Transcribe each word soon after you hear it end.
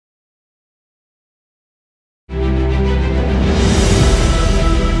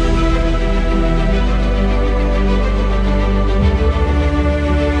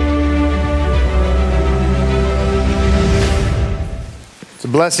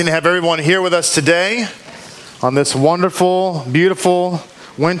blessing to have everyone here with us today on this wonderful, beautiful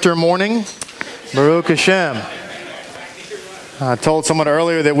winter morning. Baruch Hashem. I told someone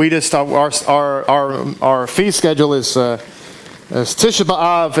earlier that we just our feast schedule is Tisha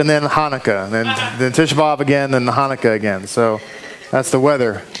B'Av and then Hanukkah, and then Tisha B'Av again, then Hanukkah again. So that's the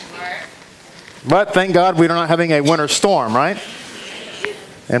weather. But thank God we're not having a winter storm, right?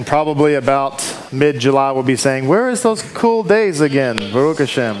 And probably about mid-July we'll be saying, where is those cool days again? Baruch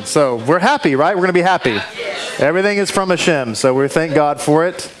Hashem. So we're happy, right? We're going to be happy. Everything is from Hashem, so we thank God for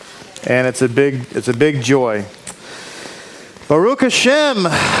it, and it's a big joy. Baruch Hashem.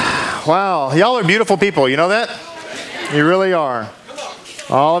 Wow, y'all are beautiful people. You know that? You really are.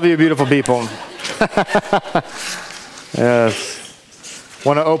 All of you beautiful people. Yes.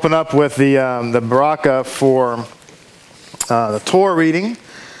 Want to open up with the baraka for the Torah reading.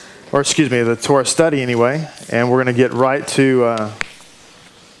 The Torah study anyway, and we're going to get right to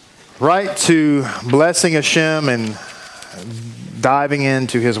blessing Hashem and diving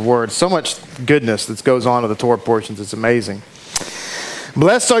into His Word. So much goodness that goes on with the Torah portions. It's amazing.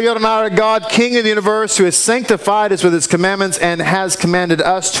 Blessed are you, Adonai, our God, King of the universe, who has sanctified us with His commandments and has commanded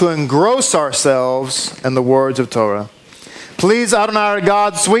us to engross ourselves in the words of Torah. Please, Adonai, our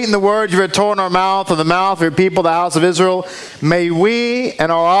God, sweeten the words of your Torah in our mouth and the mouth of your people, the house of Israel. May we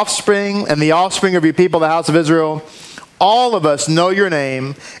and our offspring and the offspring of your people, the house of Israel, all of us know your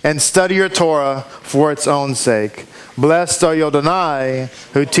name and study your Torah for its own sake. Blessed are you, Adonai,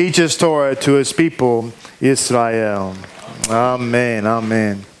 who teaches Torah to his people, Israel. Amen,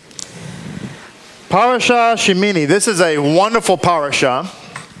 amen. Parashah Shemini. This is a wonderful parashah,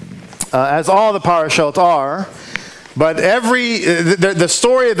 as all the parashot are. But the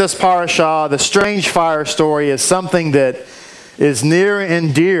story of this parashah, the strange fire story, is something that is near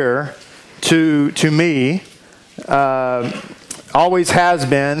and dear to me. Always has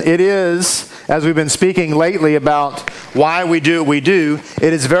been. It is, as we've been speaking lately about why we do what we do,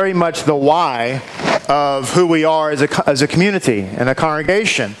 it is very much the why of who we are as a community and a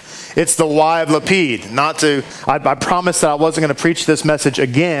congregation. It's the why of Lapid. I promised that I wasn't going to preach this message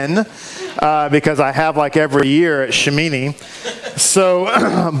again because I have like every year at Shemini. So,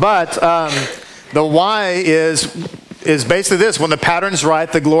 but the why is basically this: when the pattern's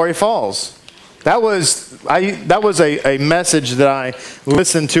right, the glory falls. That was a message that I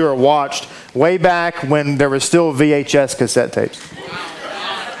listened to or watched way back when there were still VHS cassette tapes.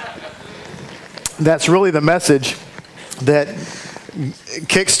 That's really the message that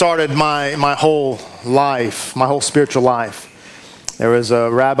kick-started my whole life, my whole spiritual life. There was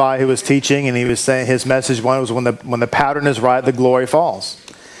a rabbi who was teaching, and he was saying his message was when the pattern is right, the glory falls.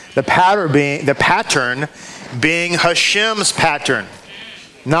 The pattern being Hashem's pattern,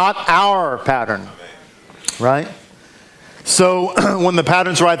 not our pattern, right? So when the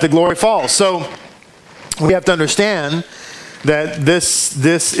pattern's right, the glory falls. So we have to understand that this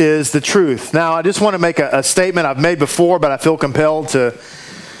is the truth. Now, I just want to make a statement I've made before, but I feel compelled to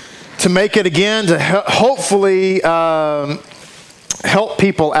make it again to hopefully help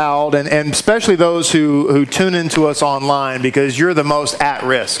people out, and especially those who tune into us online, because you're the most at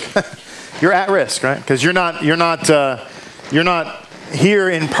risk. You're at risk, right? Because you're not here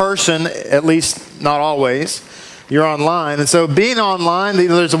in person, at least not always. You're online, and so being online,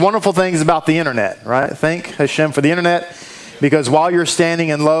 there's wonderful things about the internet, right? Thank Hashem for the internet. Because while you're standing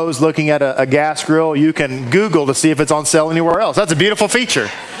in Lowe's looking at a gas grill, you can Google to see if it's on sale anywhere else. That's a beautiful feature,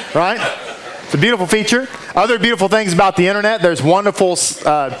 right? It's a beautiful feature. Other beautiful things about the internet, there's wonderful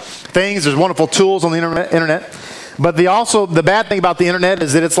things, there's wonderful tools on the internet. But the bad thing about the internet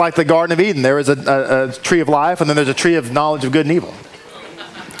is that it's like the Garden of Eden. There is a tree of life, and then there's a tree of knowledge of good and evil.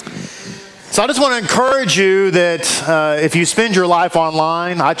 So I just want to encourage you that if you spend your life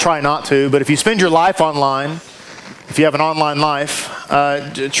online, I try not to, but if you spend your life online, if you have an online life,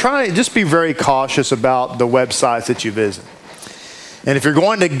 just be very cautious about the websites that you visit. And if you're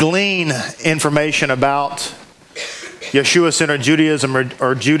going to glean information about Yeshua-centered Judaism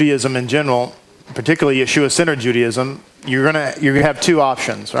or Judaism in general, particularly Yeshua-centered Judaism, you're gonna have two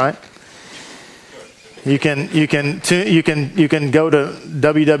options, right? You can go to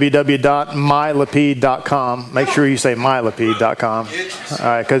www.mylapid.com. Make sure you say mylapid.com. All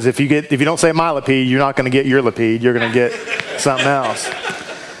right, because if you don't say mylapid, you're not going to get your lapid. You're going to get something else.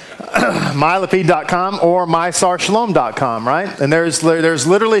 mylapid.com or mysarshalom.com, right? And there's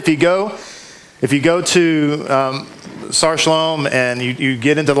literally, if you go to Sar Shalom and you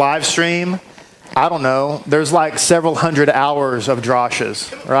get into live stream, I don't know, there's like several hundred hours of drashes,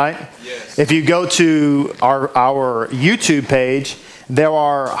 right? Yes. If you go to our YouTube page, there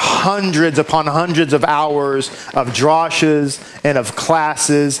are hundreds upon hundreds of hours of droshes and of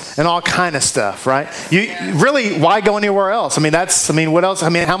classes and all kind of stuff, right? You really, why go anywhere else? I mean, what else? I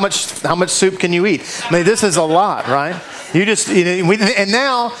mean, how much soup can you eat? I mean, this is a lot, right? And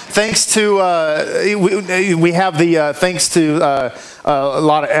now, thanks to we have the thanks to a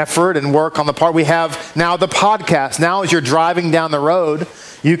lot of effort and work on the part, we have now the podcast. Now, as you're driving down the road,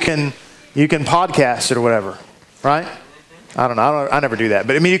 you can podcast it or whatever, right? I don't know. I never do that,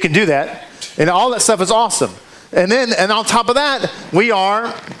 but I mean, you can do that, and all that stuff is awesome. And on top of that, we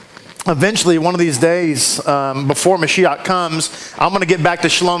are. Eventually, one of these days, before Mashiach comes, I'm going to get back to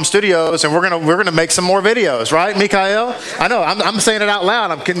Shalom Studios, and we're gonna make some more videos, right, Mikael? I know. I'm saying it out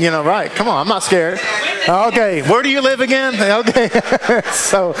loud. Right? Come on, I'm not scared. Okay, where do you live again? Okay,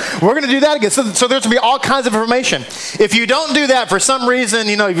 so we're going to do that again. So there's going to be all kinds of information. If you don't do that for some reason,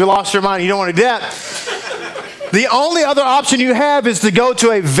 if you lost your mind, you don't want to do that. The only other option you have is to go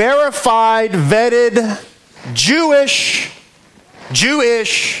to a verified, vetted, Jewish.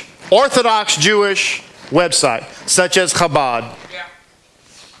 Orthodox Jewish website, such as Chabad. Yeah.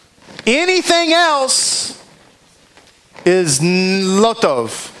 Anything else is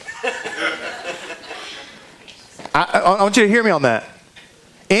lotov. I want you to hear me on that.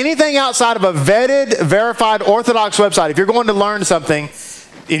 Anything outside of a vetted, verified Orthodox website, if you're going to learn something,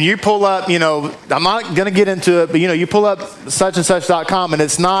 and you pull up, I'm not going to get into it, but you pull up suchandsuch.com and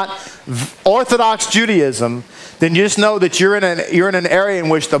it's not Orthodox Judaism, then you just know that you're in an area in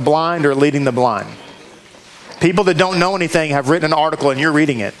which the blind are leading the blind. People that don't know anything have written an article and you're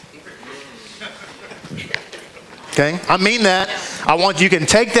reading it. Okay? I mean that. You can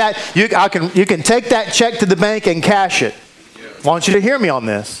take that, you can take that check to the bank and cash it. I want you to hear me on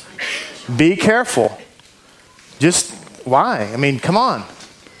this. Be careful. Just why? I mean, come on.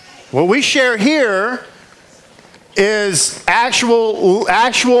 What we share here is actual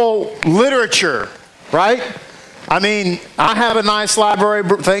literature, right? I mean, I have a nice library,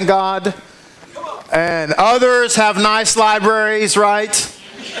 thank God. And others have nice libraries, right?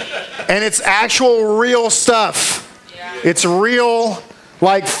 And it's actual real stuff. It's real,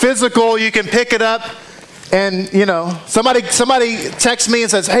 like physical. You can pick it up. And, somebody texts me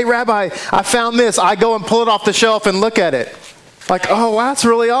and says, "Hey, Rabbi, I found this." I go and pull it off the shelf and look at it. Like, oh, wow, that's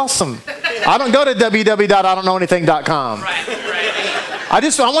really awesome. I don't go to www.idon'tknowanything.com. Right. I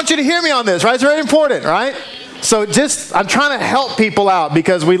want you to hear me on this, right? It's very important, right? So I'm trying to help people out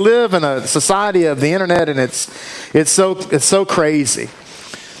because we live in a society of the internet and it's so crazy.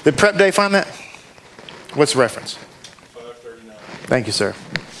 Did Prep Day find that? What's the reference? 539. Thank you, sir.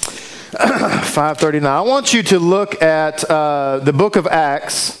 539. I want you to look at the book of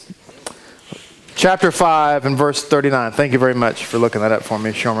Acts, chapter 5 and verse 39. Thank you very much for looking that up for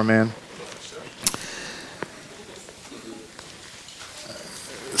me, Shomer man.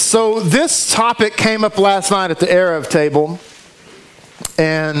 So this topic came up last night at the Erev table,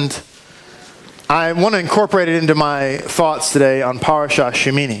 and I want to incorporate it into my thoughts today on Parashah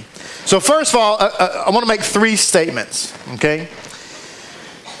Shemini. So first of all, I want to make 3 statements, okay,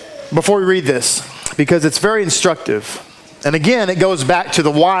 before we read this, because it's very instructive. And again, it goes back to the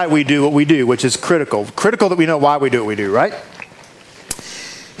why we do what we do, which is critical. Critical that we know why we do what we do, right?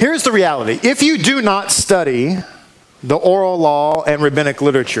 Here's the reality. If you do not study the oral law and rabbinic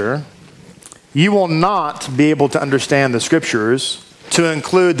literature, you will not be able to understand the scriptures to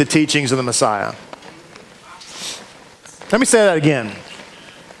include the teachings of the Messiah. Let me say that again.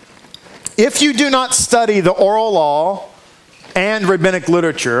 If you do not study the oral law and rabbinic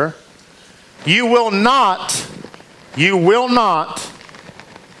literature, you will not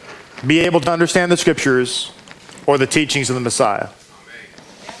be able to understand the scriptures or the teachings of the Messiah.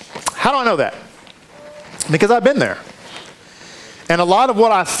 How do I know that? Because I've been there. And a lot of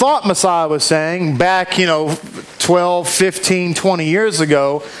what I thought Messiah was saying back, 12, 15, 20 years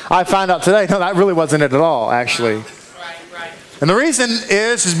ago, I find out today, no, that really wasn't it at all, actually. Right. And the reason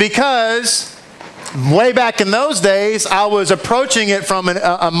is because way back in those days, I was approaching it from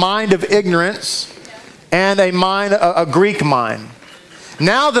a mind of ignorance and a Greek mind.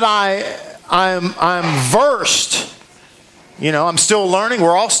 Now that I'm versed, I'm still learning.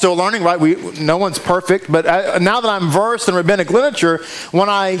 We're all still learning, right? No one's perfect. But now that I'm versed in rabbinic literature, when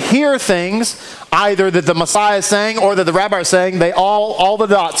I hear things, either that the Messiah is saying or that the rabbi is saying, all the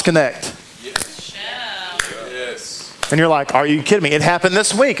dots connect. Yes. And you're like, are you kidding me? It happened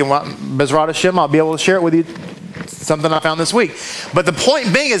this week. And Bezrat Hashem, I'll be able to share it with you, something I found this week. But the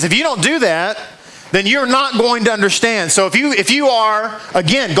point being is, if you don't do that, then you're not going to understand. So if you are,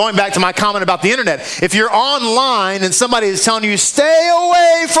 again, going back to my comment about the internet, if you're online and somebody is telling you, stay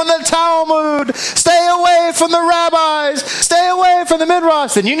away from the Talmud, stay away from the rabbis, stay away from the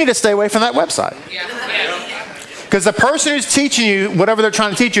Midrash, then you need to stay away from that website. Because the person who's teaching you whatever they're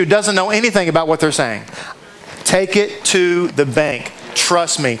trying to teach you doesn't know anything about what they're saying. Take it to the bank.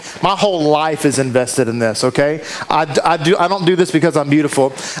 Trust me, my whole life is invested in this, okay? I don't do this because I'm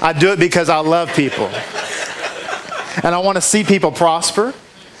beautiful. I do it because I love people. And I want to see people prosper.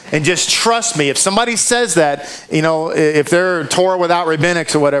 And just trust me, if somebody says that, you know, if they're Torah without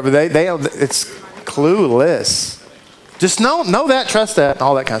rabbinics or whatever, it's clueless. Just know that, trust that,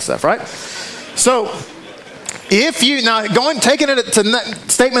 all that kind of stuff, right? So, taking it to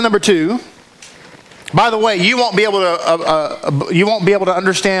statement number 2, by the way, you won't be able to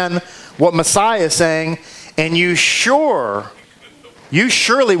understand what Messiah is saying, and you surely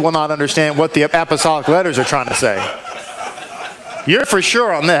will not understand what the apostolic letters are trying to say. You're for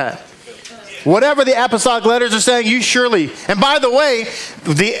sure on that. Whatever the apostolic letters are saying, you surely. And by the way,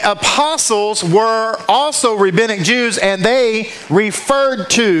 the apostles were also rabbinic Jews, and they referred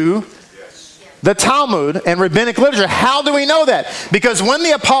to the Talmud and rabbinic literature. How do we know that? Because when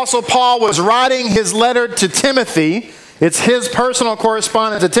the Apostle Paul was writing his letter to Timothy, it's his personal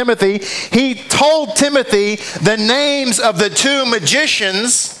correspondence to Timothy, he told Timothy the names of the 2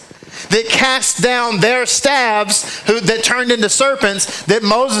 magicians that cast down their staves that turned into serpents, that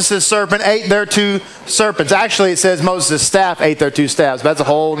Moses' serpent ate their 2 serpents. Actually, it says Moses' staff ate their 2 staves. But that's a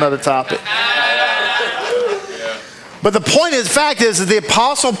whole other topic. But the point is, fact is that the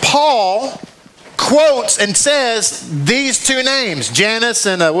Apostle Paul quotes and says these 2 names, Janus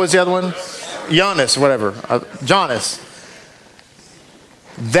and what was the other one? Jonas, whatever. Jonas.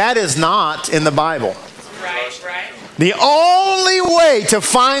 That is not in the Bible. Right. The only way to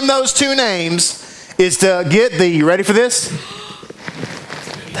find those 2 names is to get you ready for this?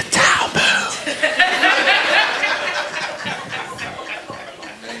 The Talmud.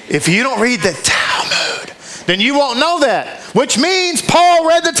 If you don't read the Talmud, then you won't know that. Which means Paul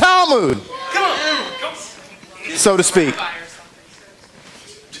read the Talmud. So to speak.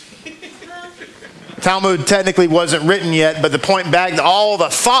 Talmud technically wasn't written yet, but the point back, all the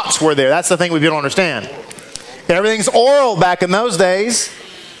thoughts were there. That's the thing we don't understand. Everything's oral back in those days.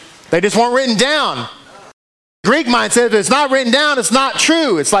 They just weren't written down. Greek mind says if it's not written down, it's not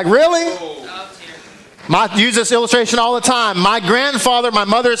true. It's like, really? I use this illustration all the time. My grandfather, my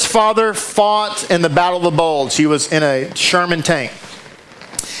mother's father, fought in the Battle of the Bulge. He was in a Sherman tank.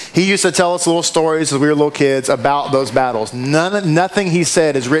 He used to tell us little stories as we were little kids about those battles. Nothing he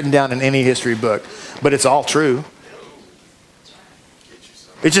said is written down in any history book, but it's all true.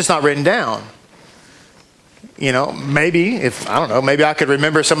 It's just not written down. You know, maybe I could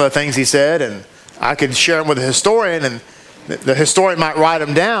remember some of the things he said and I could share them with a historian, and the historian might write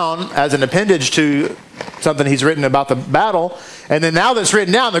them down as an appendage to something he's written about the battle. And then now that it's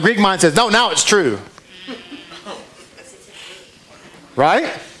written down, the Greek mind says, no, now it's true.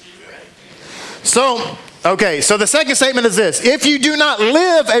 Right? So the second statement is this. If you do not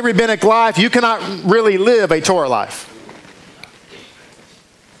live a rabbinic life, you cannot really live a Torah life.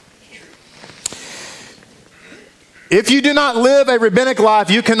 If you do not live a rabbinic life,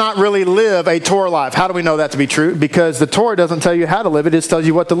 you cannot really live a Torah life. How do we know that to be true? Because the Torah doesn't tell you how to live, it just tells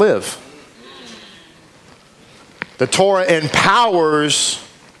you what to live. The Torah empowers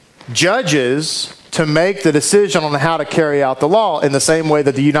judges to make the decision on how to carry out the law in the same way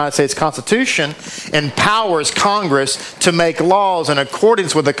that the United States Constitution empowers Congress to make laws in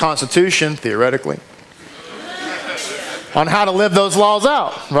accordance with the Constitution, theoretically, on how to live those laws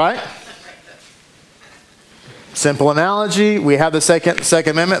out, right? Simple analogy, we have the Second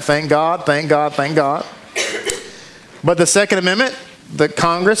Amendment, thank God. But the Second Amendment, the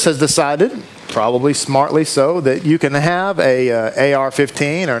Congress has decided, probably smartly so, that you can have a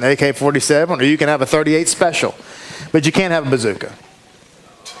AR-15 or an AK-47, or you can have a .38 special, but you can't have a bazooka.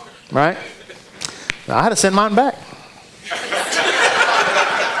 Right? Now, I had to send mine back.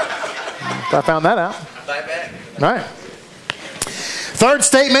 I found that out. Right. Third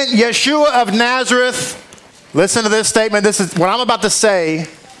statement, Yeshua of Nazareth. Listen to this statement. This is what I'm about to say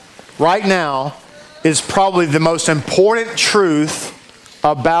right now is probably the most important truth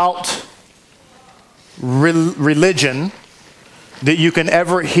about religion that you can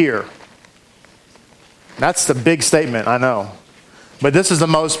ever hear. That's the big statement, I know. But this is the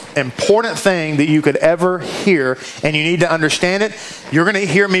most important thing that you could ever hear, and you need to understand it. You're going to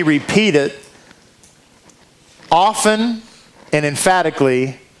hear me repeat it often and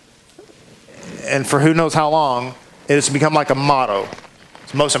emphatically, and for who knows how long. It has become like a motto.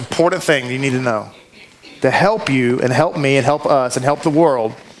 It's the most important thing you need to know. to help you and help me and help us and help the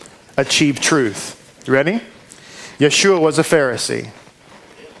world achieve truth. You ready? Yeshua was a Pharisee.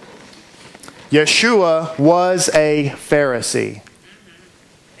 Yeshua was a Pharisee.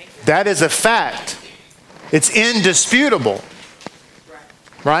 That is a fact. It's indisputable.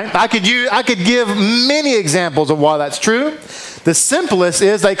 Right? I could give many examples of why that's true. The simplest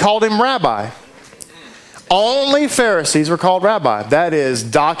is they called him rabbi. Only Pharisees were called rabbi. That is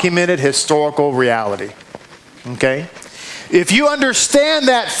documented historical reality. Okay? If you understand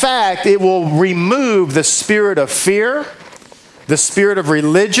that fact, it will remove the spirit of fear, the spirit of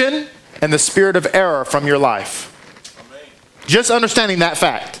religion, and the spirit of error from your life. Just understanding that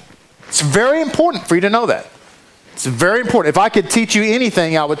fact. It's very important for you to know that. It's very important. If I could teach you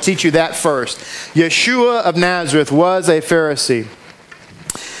anything, I would teach you that first. Yeshua of Nazareth was a Pharisee.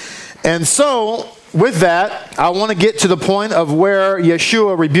 And so, with that, I want to get to the point of where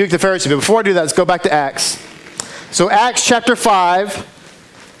Yeshua rebuked the Pharisee. But before I do that, let's go back to Acts. So Acts chapter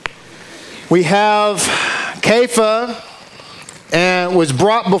 5, we have Kepha and was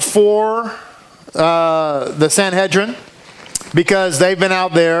brought before the Sanhedrin because they've been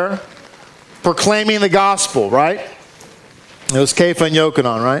out there proclaiming the gospel, right? It was Kepha and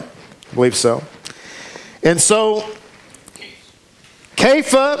Yochanan, right? I believe so. And so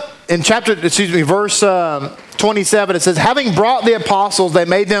Kepha in verse 27, it says, having brought the apostles, they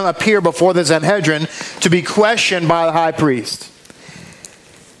made them appear before the Sanhedrin to be questioned by the high priest.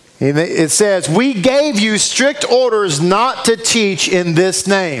 And it says, we gave you strict orders not to teach in this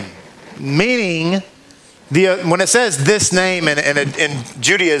name. Meaning, when it says this name in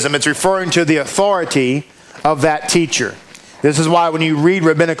Judaism, it's referring to the authority of that teacher. This is why when you read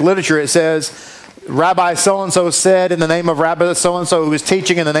rabbinic literature, it says, Rabbi so-and-so said in the name of Rabbi so-and-so who is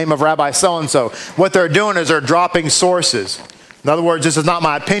teaching in the name of Rabbi so-and-so. What they're doing is they're dropping sources. In other words, this is not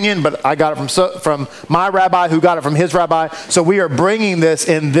my opinion, but I got it from my rabbi who got it from his rabbi. So we are bringing this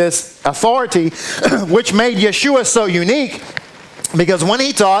in this authority, which made Yeshua so unique. Because when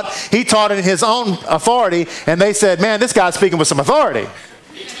he taught in his own authority, and they said, man, this guy's speaking with some authority.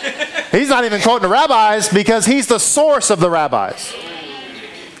 He's not even quoting the rabbis because he's the source of the rabbis.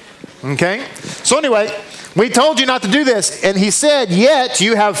 Okay? So anyway, we told you not to do this. And he said, yet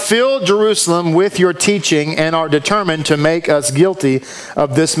you have filled Jerusalem with your teaching and are determined to make us guilty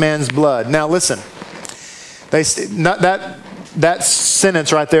of this man's blood. Now listen, that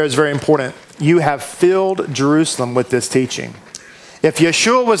sentence right there is very important. You have filled Jerusalem with this teaching. If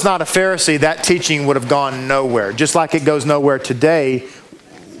Yeshua was not a Pharisee, that teaching would have gone nowhere, just like it goes nowhere today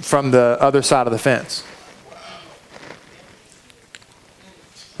from the other side of the fence.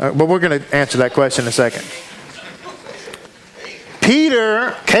 But we're going to answer that question in a second.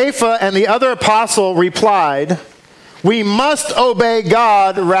 Peter, Kepha, and the other apostle replied, we must obey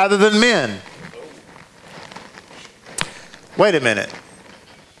God rather than men. Wait a minute.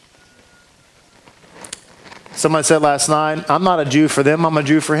 Somebody said last night, I'm not a Jew for them, I'm a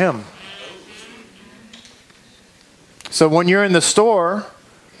Jew for him. So when you're in the store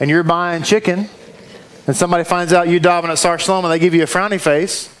and you're buying chicken and somebody finds out you diving at Sar Shalom and they give you a frowny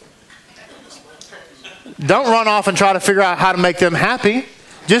face, don't run off and try to figure out how to make them happy.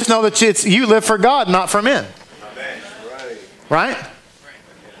 Just know that you live for God, not for men. Right?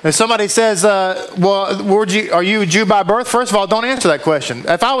 If somebody says, are you a Jew by birth? First of all, don't answer that question.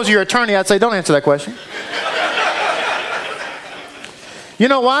 If I was your attorney, I'd say don't answer that question. You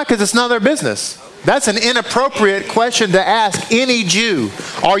know why? Because it's none of their business. That's an inappropriate question to ask any Jew.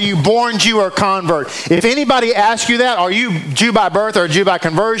 Are you born Jew or convert? If anybody asks you that, are you Jew by birth or Jew by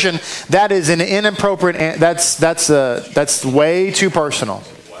conversion? That is an inappropriate. That's way too personal.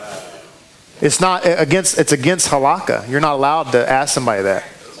 It's against halakha. You're not allowed to ask somebody that.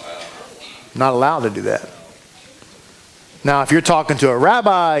 Not allowed to do that. Now, if you're talking to a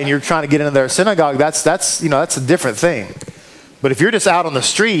rabbi and you're trying to get into their synagogue, that's a different thing. But if you're just out on the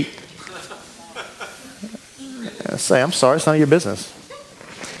street, say, I'm sorry, it's none of your business.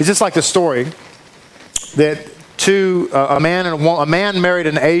 It's just like the story that a man married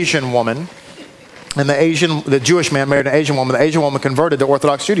an Asian woman, and the Jewish man married an Asian woman. The Asian woman converted to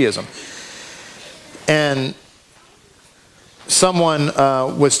Orthodox Judaism. And someone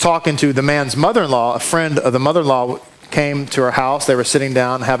was talking to the man's mother-in-law. A friend of the mother-in-law came to her house. They were sitting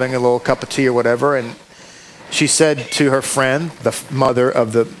down having a little cup of tea or whatever, and she said to her friend, the mother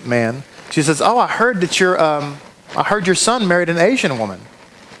of the man, she says, "Oh, I heard your son married an Asian woman."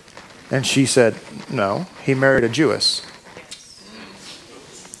 And she said, "No, he married a Jewess."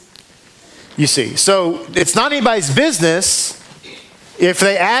 You see, so it's not anybody's business if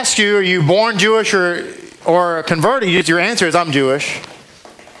they ask you, "Are you born Jewish or converted?" Your answer is, "I'm Jewish."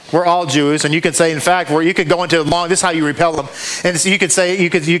 We're all Jews, and you can say, in fact, where you could go into this is how you repel them. And so you could say, you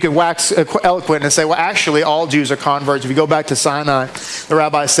could wax eloquent and say, well, actually, all Jews are converts. If you go back to Sinai, the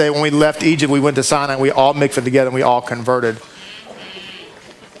rabbis say, when we left Egypt, we went to Sinai, we all mixed it together, and we all converted.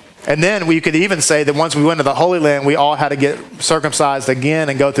 And then we could even say that once we went to the Holy Land, we all had to get circumcised again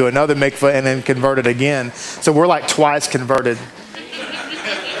and go through another mikvah and then converted again. So we're like twice converted.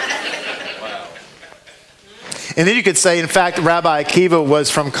 And then you could say, in fact, Rabbi Akiva was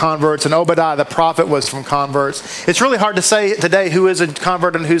from converts and Obadiah the prophet was from converts. It's really hard to say today who is a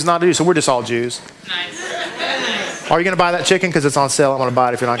convert and who's not a Jew, so we're just all Jews. Nice. Are you going to buy that chicken? Because it's on sale. I'm going to buy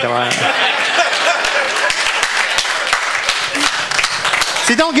it if you're not going to buy it.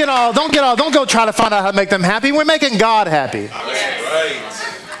 See, don't go try to find out how to make them happy. We're making God happy.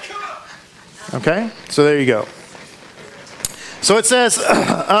 Okay? So there you go. So it says,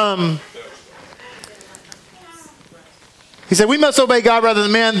 he said, we must obey God rather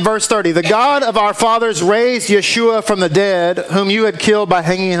than men. Verse 30, the God of our fathers raised Yeshua from the dead, whom you had killed by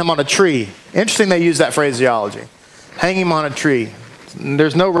hanging him on a tree. Interesting they use that phraseology. Hang him on a tree.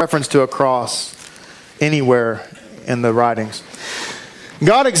 There's no reference to a cross anywhere in the writings.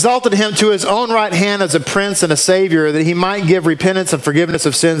 God exalted him to his own right hand as a prince and a savior, that he might give repentance and forgiveness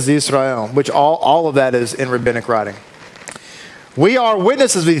of sins to Israel, which all of that is in rabbinic writing. We are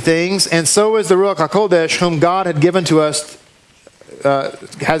witnesses of these things, and so is the Ruach HaKodesh, whom God had given to us,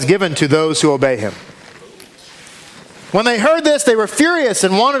 has given to those who obey him. When they heard this, they were furious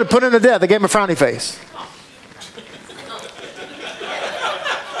and wanted to put him to death. They gave him a frowny face.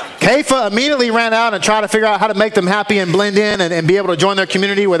 Kepha immediately ran out and tried to figure out how to make them happy and blend in and be able to join their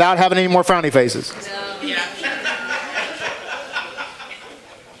community without having any more frowny faces.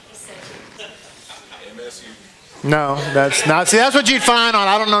 No, that's not. See, that's what you'd find on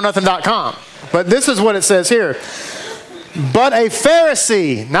IDon'tKnowNothing.com. But this is what it says here. But a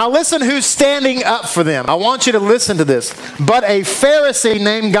Pharisee. Now listen who's standing up for them. I want you to listen to this. But a Pharisee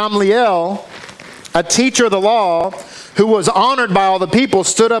named Gamliel, a teacher of the law, who was honored by all the people,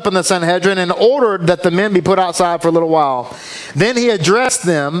 stood up in the Sanhedrin and ordered that the men be put outside for a little while. Then he addressed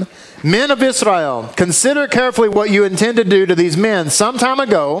them, men of Israel, consider carefully what you intend to do to these men. Some time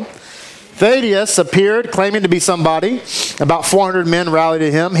ago, Thaddeus appeared claiming to be somebody. About 400 men rallied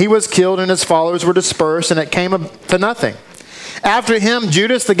to him. He was killed and his followers were dispersed, and it came to nothing. After him,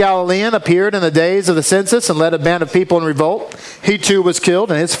 Judas the Galilean appeared in the days of the census and led a band of people in revolt. He too was killed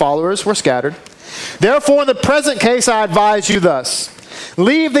and his followers were scattered. Therefore, in the present case, I advise you thus.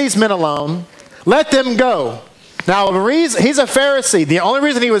 Leave these men alone. Let them go. Now, he's a Pharisee. The only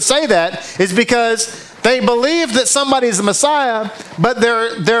reason he would say that is because they believe that somebody's the Messiah, but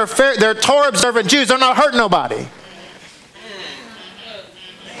they're Torah-observant Jews. They're not hurting nobody.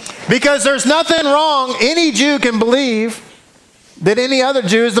 Because there's nothing wrong. Any Jew can believe that any other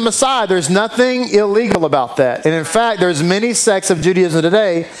Jew is the Messiah. There's nothing illegal about that. And in fact, there's many sects of Judaism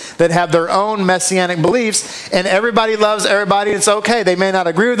today that have their own messianic beliefs, and everybody loves everybody. It's okay. They may not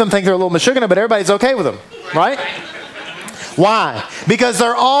agree with them, think they're a little meshugana, but everybody's okay with them. Right? Why? Because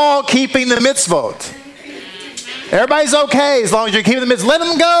they're all keeping the mitzvot. Everybody's okay as long as you're keeping the mitzvot. Let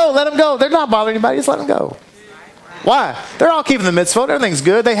them go. Let them go. They're not bothering anybody. Just let them go. Why? They're all keeping the mitzvot. Everything's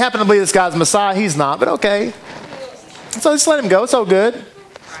good. They happen to believe this guy's Messiah. He's not, but okay. So just let him go. It's all good.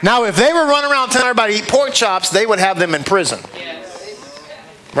 Now, if they were running around telling everybody to eat pork chops, they would have them in prison.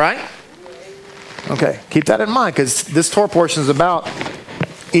 Right? Okay. Keep that in mind, because this Torah portion is about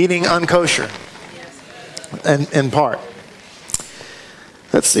eating unkosher. In part.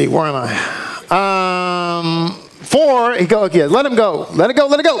 Let's see. Where am I? For, he goes again, let him go. Let it go,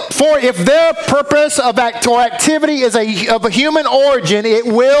 let it go. For if their purpose of activity is of a human origin, it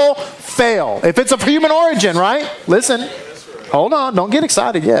will fail. If it's of human origin, right? Listen. Hold on. Don't get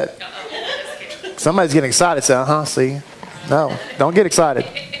excited yet. Somebody's getting excited. Say, see. No, don't get excited.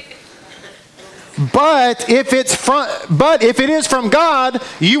 But if it is from God,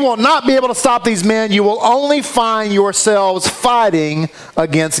 you will not be able to stop these men. You will only find yourselves fighting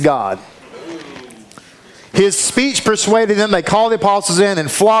against God. His speech persuaded them. They called the apostles in and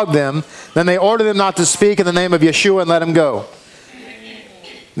flogged them. Then they ordered them not to speak in the name of Yeshua and let them go.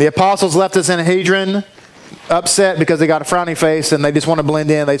 The apostles left the Sanhedrin upset because they got a frowny face and they just want to blend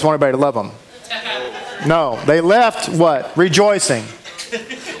in. They just want everybody to love them. No, they left what? Rejoicing.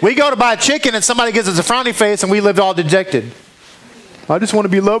 We go to buy chicken and somebody gives us a frowny face and we lived all dejected. I just want to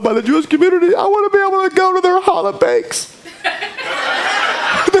be loved by the Jewish community. I want to be able to go to their challah bakes.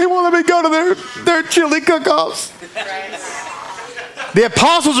 They want me to go to their chili cook-offs. The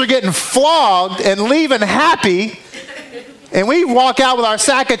apostles are getting flogged and leaving happy, and we walk out with our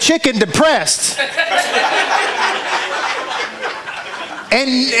sack of chicken depressed.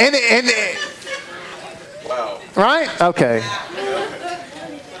 And Wow. right? Okay.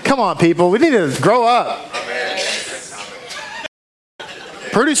 Come on, people. We need to grow up.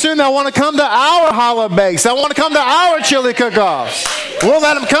 Pretty soon they'll want to come to our challah bakes. They'll want to come to our chili cook-offs. We'll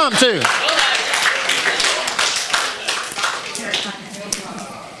let them come too.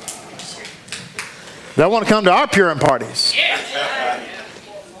 They'll want to come to our Purim parties.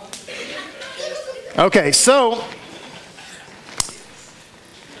 Okay, so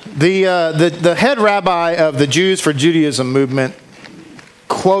the head rabbi of the Jews for Judaism movement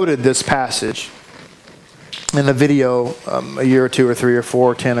quoted this passage in a video a year or two or three or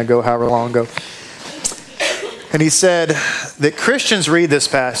 4 or 10 ago, however long ago. And he said that Christians read this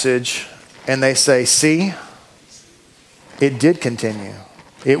passage and they say, see, it did continue.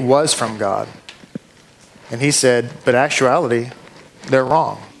 It was from God. And he said, but actuality, they're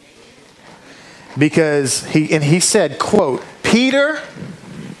wrong. Because he said, quote, Peter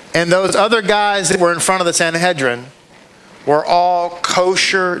and those other guys that were in front of the Sanhedrin were all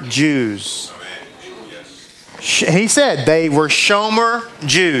kosher Jews. He said they were Shomer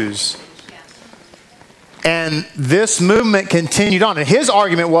Jews. And this movement continued on. And his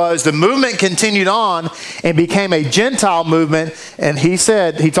argument was the movement continued on and became a Gentile movement. And he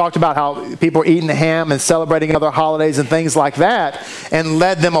talked about how people were eating ham and celebrating other holidays and things like that, and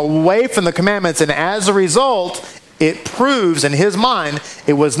led them away from the commandments. And as a result, it proves in his mind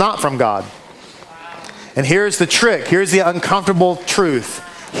it was not from God. And here's the trick. Here's the uncomfortable truth.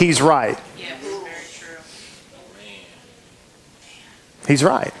 He's right. Yes, very true. He's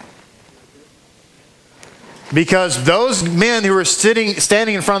right. Because those men who were standing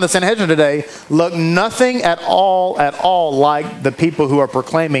in front of the Sanhedrin today look nothing at all like the people who are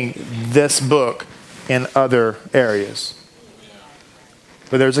proclaiming this book in other areas.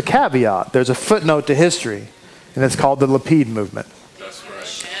 But there's a caveat. There's a footnote to history, and it's called the Lapid movement. That's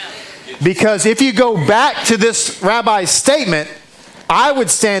right. Because if you go back to this rabbi's statement, I would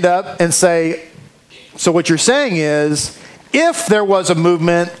stand up and say, so what you're saying is, if there was a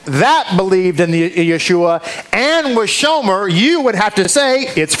movement that believed in Yeshua and was Shomer, you would have to say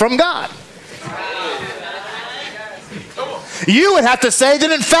it's from God. You would have to say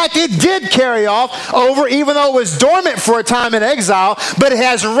that in fact it did carry off over, even though it was dormant for a time in exile, but it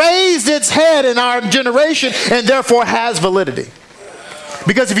has raised its head in our generation and therefore has validity.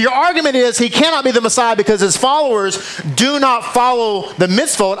 Because if your argument is he cannot be the Messiah because his followers do not follow the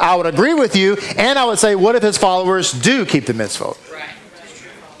mitzvot, I would agree with you. And I would say, what if his followers do keep the mitzvot? Right.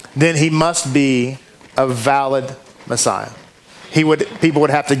 Then he must be a valid Messiah. People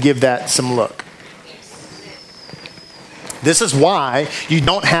would have to give that some look. This is why you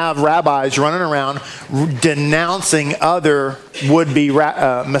don't have rabbis running around denouncing other would-be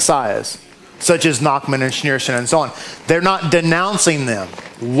messiahs, such as Nachman and Schneerson and so on. They're not denouncing them.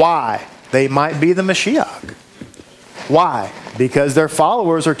 Why? They might be the Mashiach. Why? Because their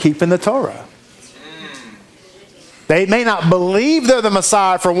followers are keeping the Torah. They may not believe they're the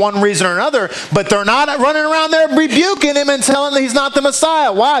Messiah for one reason or another, but they're not running around there rebuking him and telling him he's not the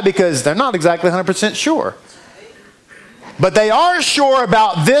Messiah. Why? Because they're not exactly 100% sure. But they are sure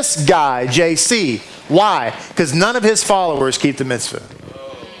about this guy, JC. Why? Because none of his followers keep the mitzvah.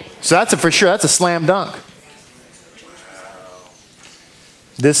 So that's for sure. That's a slam dunk.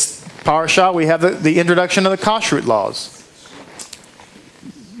 This parasha, we have the introduction of the kashrut laws.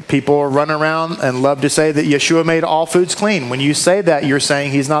 People are running around and love to say that Yeshua made all foods clean. When you say that, you're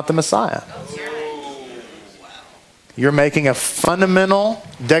saying he's not the Messiah. You're making a fundamental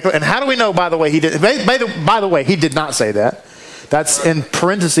declaration. And how do we know, by the way, he did? By the way, he did not say that. That's in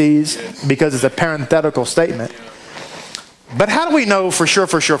parentheses because it's a parenthetical statement. But how do we know for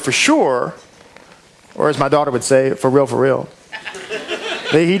sure, or as my daughter would say, for real,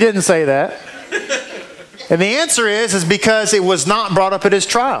 that he didn't say that? And the answer is because it was not brought up at his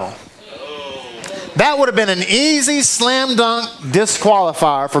trial. That would have been an easy slam dunk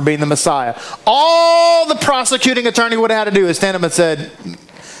disqualifier for being the Messiah. All the prosecuting attorney would have had to do is stand up and said,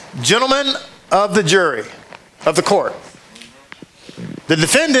 gentlemen of the jury, of the court, the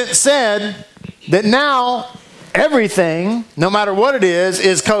defendant said that now everything, no matter what it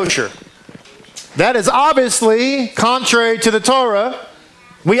is kosher. That is obviously contrary to the Torah.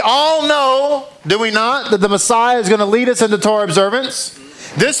 We all know, do we not, that the Messiah is going to lead us into Torah observance.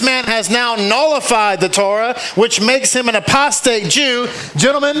 This man has now nullified the Torah, which makes him an apostate Jew.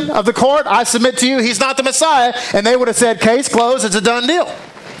 Gentlemen of the court, I submit to you, he's not the Messiah. And they would have said, case closed, it's a done deal.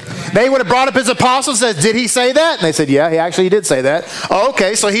 They would have brought up his apostles and said, did he say that? And they said, yeah, he actually did say that. Oh,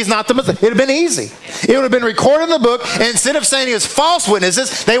 okay, so he's not the Messiah. It would have been easy. It would have been recorded in the book, and instead of saying he was false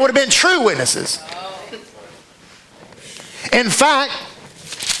witnesses, they would have been true witnesses. In fact,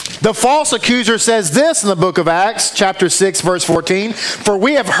 The false accuser says this in the book of Acts, chapter 6, verse 14. For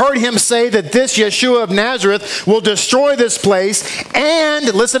we have heard him say that this Yeshua of Nazareth will destroy this place and,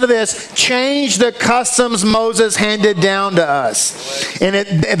 listen to this, change the customs Moses handed down to us. And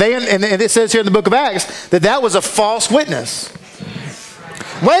it says here in the book of Acts that was a false witness.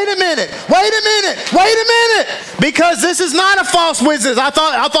 Wait a minute. Because this is not a false witness. I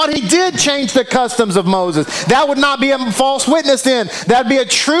thought he did change the customs of Moses. That would not be a false witness then. That would be a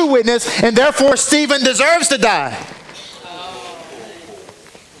true witness, and therefore Stephen deserves to die.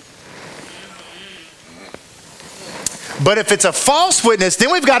 But if it's a false witness,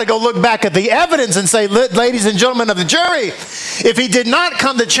 then we've got to go look back at the evidence and say, ladies and gentlemen of the jury, if he did not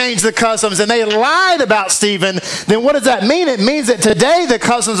come to change the customs and they lied about Stephen, then what does that mean? It means that today the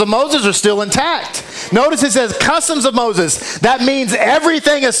customs of Moses are still intact. Notice it says customs of Moses. That means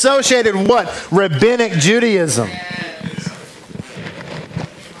everything associated with what? Rabbinic Judaism.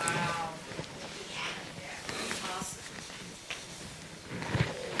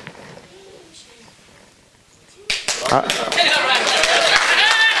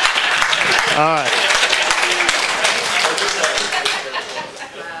 All right.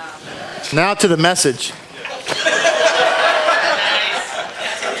 Now to the message.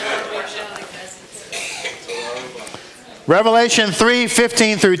 Revelation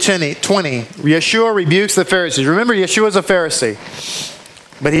 3:15 through 20. Yeshua rebukes the Pharisees. Remember, Yeshua's a Pharisee,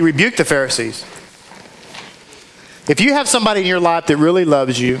 but he rebuked the Pharisees. If you have somebody in your life that really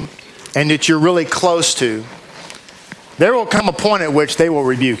loves you and that you're really close to, there will come a point at which they will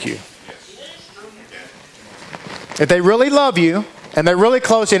rebuke you. If they really love you and they're really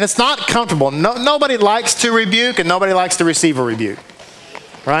close, and it's not comfortable. Nobody likes to rebuke and nobody likes to receive a rebuke.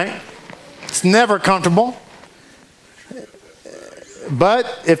 Right? It's never comfortable.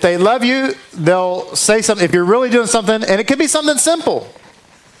 But if they love you, they'll say something. If you're really doing something, and it could be something simple.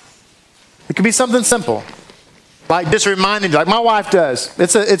 It could be something simple. Like just reminding you, like my wife does.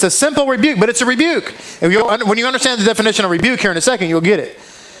 It's a simple rebuke, but it's a rebuke. And when you understand the definition of rebuke here in a second, you'll get it.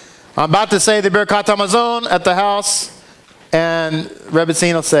 I'm about to say the Birkat Hamazon at the house, and Rebbe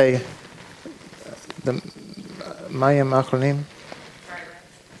Tzin will say, the Mayim Achronim.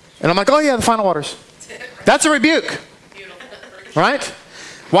 And I'm like, oh yeah, the final waters. That's a rebuke. Right?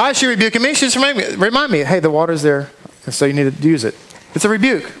 Why is she rebuking me? She's remind me, hey, the water's there, and so you need to use it. It's a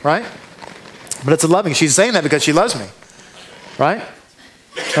rebuke, right? But it's a loving. She's saying that because she loves me. Right?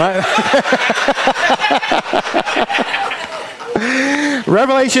 Right?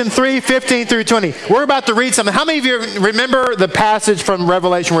 Revelation 3:15 through 20. We're about to read something. How many of you remember the passage from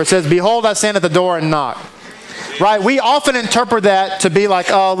Revelation where it says, behold, I stand at the door and knock? Right? We often interpret that to be like,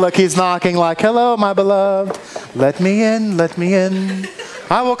 oh, look, he's knocking, like, hello, my beloved. Let me in, let me in.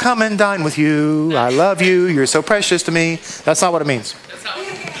 I will come and dine with you. I love you. You're so precious to me. That's not what it means.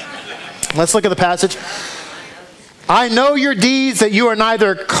 Let's look at the passage. I know your deeds, that you are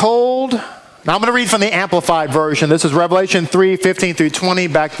neither cold. Now I'm going to read from the Amplified version. This is Revelation 3:15 through 20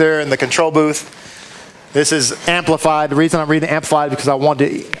 back there in the control booth. This is Amplified. The reason I'm reading Amplified is because I want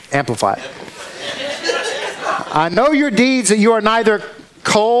to amplify it. I know your deeds, that you are neither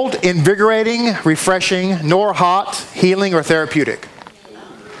cold, invigorating, refreshing, nor hot, healing, or therapeutic.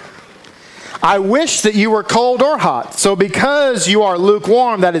 I wish that you were cold or hot. So because you are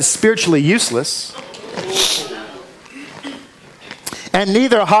lukewarm, that is spiritually useless, and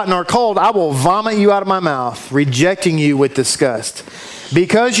neither hot nor cold, I will vomit you out of my mouth, rejecting you with disgust.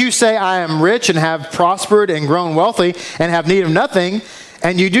 Because you say, I am rich and have prospered and grown wealthy and have need of nothing,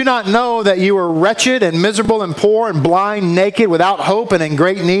 and you do not know that you are wretched and miserable and poor and blind, naked, without hope and in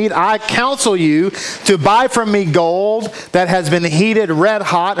great need, I counsel you to buy from me gold that has been heated red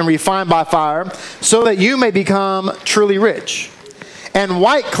hot and refined by fire, so that you may become truly rich. And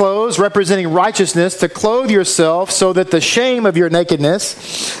white clothes representing righteousness, to clothe yourself so that the shame of your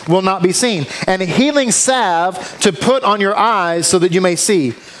nakedness will not be seen. And healing salve to put on your eyes so that you may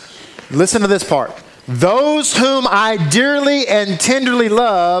see. Listen to this part. Those whom I dearly and tenderly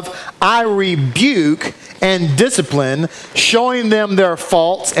love, I rebuke and discipline, showing them their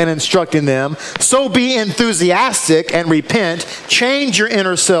faults and instructing them. So be enthusiastic and repent. Change your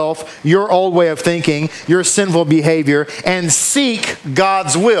inner self, your old way of thinking, your sinful behavior, and seek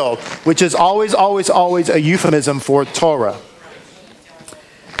God's will, which is always, always, always a euphemism for Torah.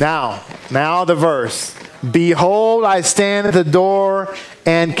 Now the verse. Behold, I stand at the door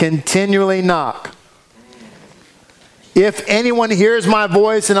and continually knock. If anyone hears my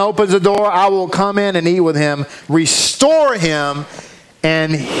voice and opens the door, I will come in and eat with him, restore him,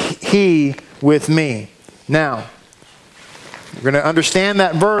 and he with me. Now, we're going to understand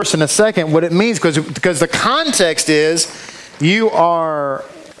that verse in a second, what it means, because the context is you are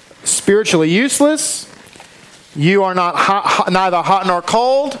spiritually useless. You are not neither hot nor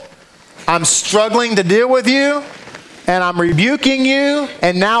cold. I'm struggling to deal with you, and I'm rebuking you,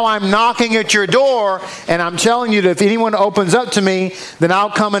 and now I'm knocking at your door, and I'm telling you that if anyone opens up to me, then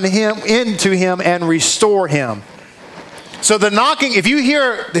I'll come into him and restore him. So the knocking,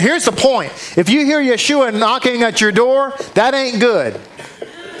 here's the point. If you hear Yeshua knocking at your door, that ain't good.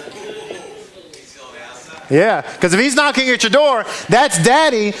 Yeah, because if he's knocking at your door, that's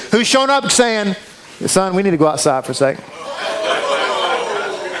daddy who's shown up saying, son, we need to go outside for a second.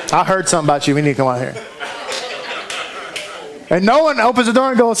 I heard something about you. We need to come out here. And no one opens the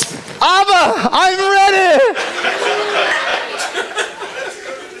door and goes, Abba, I'm ready.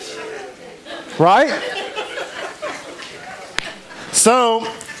 Right? So,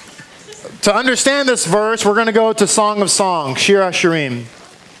 to understand this verse, we're going to go to Song of Songs, Shir HaShirim.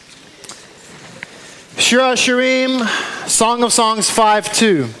 Shir HaShirim, Song of Songs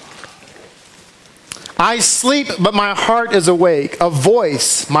 5:2. I sleep, but my heart is awake. A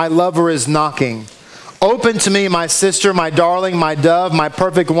voice, my lover is knocking. Open to me, my sister, my darling, my dove, my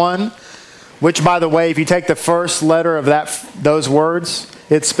perfect one. Which, by the way, if you take the first letter of those words,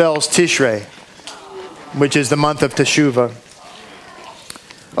 it spells Tishrei, which is the month of Teshuvah.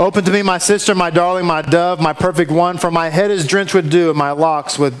 Open to me, my sister, my darling, my dove, my perfect one, for my head is drenched with dew and my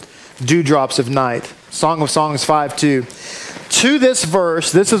locks with dewdrops of night. Song of Songs 5:2. To this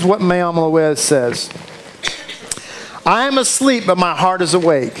verse, this is what Me'am Loez says. I am asleep, but my heart is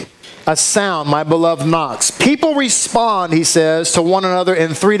awake. A sound, my beloved knocks. People respond, he says, to one another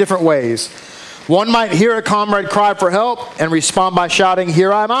in three different ways. One might hear a comrade cry for help and respond by shouting,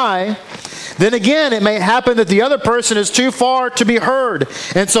 here am I. Then again, it may happen that the other person is too far to be heard,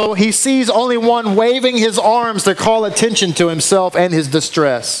 and so he sees only one waving his arms to call attention to himself and his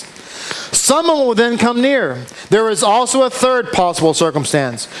distress. Someone will then come near. There is also a third possible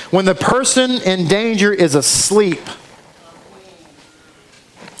circumstance, when the person in danger is asleep.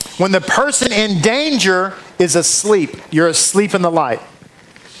 When the person in danger is asleep, you're asleep in the light.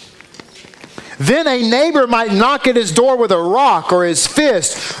 Then a neighbor might knock at his door with a rock or his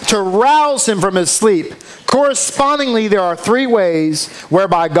fist to rouse him from his sleep. Correspondingly, there are three ways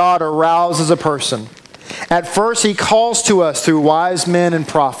whereby God arouses a person. At first, he calls to us through wise men and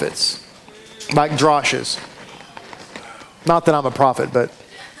prophets, like droshes. Not that I'm a prophet, but,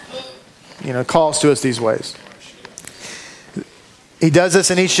 calls to us these ways. He does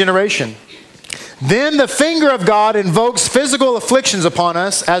this in each generation. Then the finger of God invokes physical afflictions upon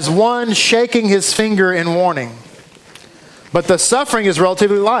us as one shaking his finger in warning. But the suffering is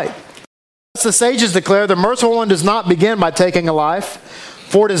relatively light. As the sages declare, the merciful one does not begin by taking a life,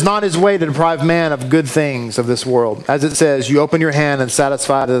 for it is not his way to deprive man of good things of this world. As it says, you open your hand and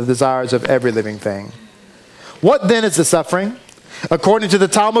satisfy the desires of every living thing. What then is the suffering? According to the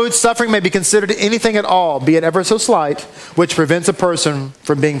Talmud, suffering may be considered anything at all, be it ever so slight, which prevents a person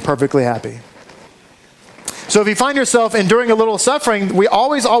from being perfectly happy. So if you find yourself enduring a little suffering, we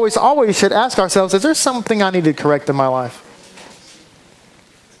always should ask ourselves, is there something I need to correct in my life?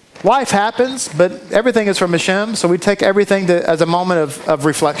 Life happens, but everything is from Hashem, so we take everything as a moment of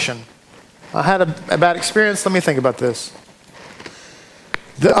reflection. I had a bad experience. Let me think about this.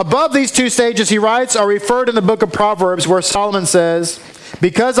 Above these two stages, he writes, are referred in the book of Proverbs, where Solomon says,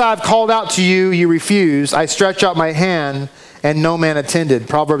 because I have called out to you, you refused. I stretched out my hand, and no man attended.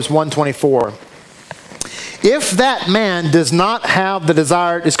 Proverbs 1:24. If that does not have the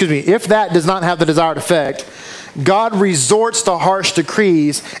desired effect, God resorts to harsh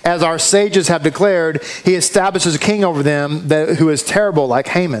decrees, as our sages have declared. He establishes a king over them who is terrible, like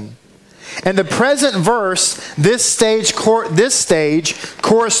Haman. And the present verse, this stage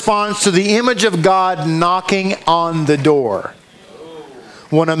corresponds to the image of God knocking on the door,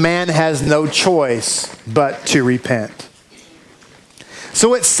 when a man has no choice but to repent.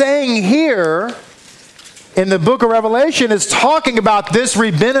 So it's saying here, in the book of Revelation, is talking about this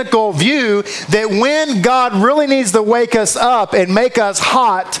rabbinical view that when God really needs to wake us up and make us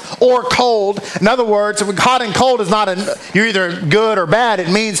hot or cold, in other words, hot and cold is not you're either good or bad. It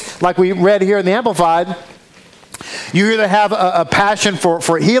means, like we read here in the Amplified, you either have a passion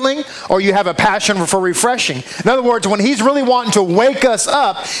for healing or you have a passion for refreshing. In other words, when he's really wanting to wake us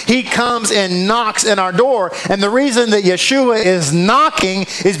up, he comes and knocks in our door. And the reason that Yeshua is knocking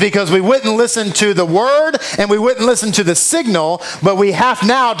is because we wouldn't listen to the word and we wouldn't listen to the signal, but we have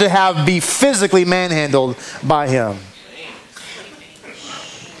now to be physically manhandled by him.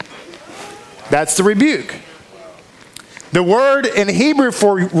 That's the rebuke. The word in Hebrew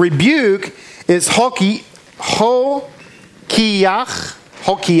for rebuke is hokiach.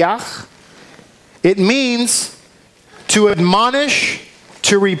 It means to admonish,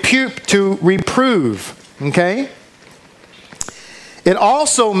 to reprove, okay? It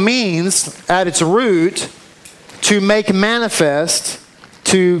also means, at its root, to make manifest,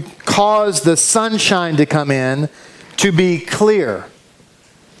 to cause the sunshine to come in, to be clear.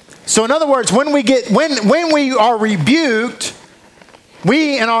 So in other words, when we are rebuked,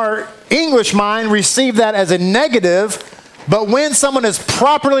 we in our English mind receive that as a negative, but when someone is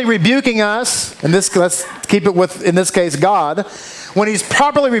properly rebuking us, and let's keep it with, in this case, God, when he's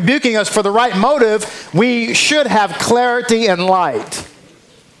properly rebuking us for the right motive, we should have clarity and light.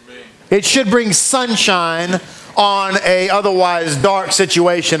 It should bring sunshine on a otherwise dark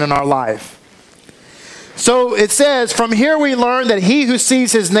situation in our life. So it says, from here we learn that he who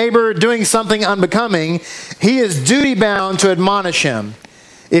sees his neighbor doing something unbecoming, he is duty bound to admonish him.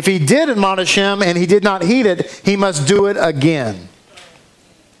 If he did admonish him and he did not heed it, he must do it again.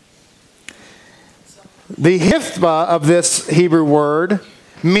 The hiphbah of this Hebrew word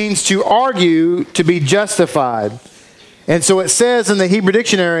means to argue, to be justified. And so it says in the Hebrew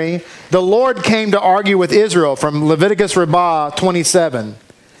dictionary, the Lord came to argue with Israel, from Leviticus Rabbah 27.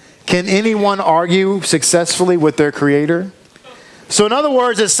 Can anyone argue successfully with their Creator? So in other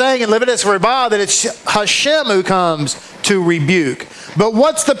words, it's saying in Leviticus Rabbah that it's Hashem who comes to rebuke. But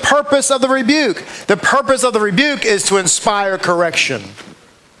what's the purpose of the rebuke? The purpose of the rebuke is to inspire correction.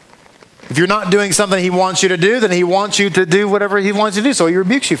 If you're not doing something he wants you to do, then he wants you to do whatever he wants you to do, so he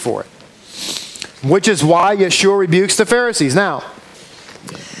rebukes you for it. Which is why Yeshua rebukes the Pharisees. Now,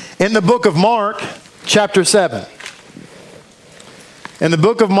 in the book of Mark, chapter 7. In the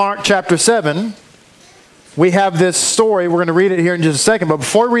book of Mark, chapter 7, we have this story. We're going to read it here in just a second. But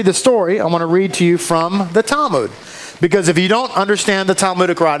before we read the story, I want to read to you from the Talmud. Because if you don't understand the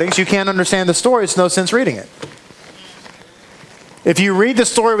Talmudic writings, you can't understand the story. It's no sense reading it. If you read the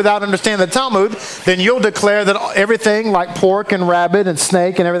story without understanding the Talmud, then you'll declare that everything like pork and rabbit and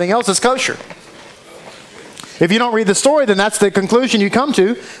snake and everything else is kosher. If you don't read the story, then that's the conclusion you come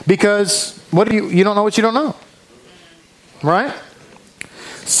to, because you don't know what you don't know. Right?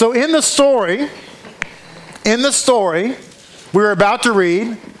 So in the story we're about to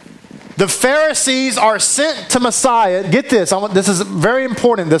read, the Pharisees are sent to Messiah. Get this, this is very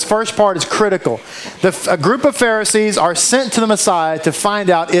important. This first part is critical. A group of Pharisees are sent to the Messiah to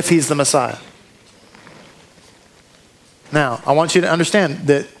find out if he's the Messiah. Now, I want you to understand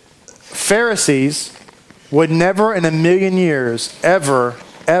that Pharisees would never in a million years ever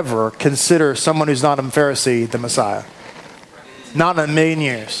consider someone who's not a Pharisee the Messiah. Not in a million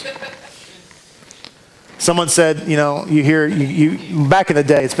years. Someone said, you hear, back in the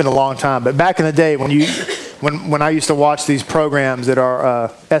day, it's been a long time, but back in the day when I used to watch these programs that are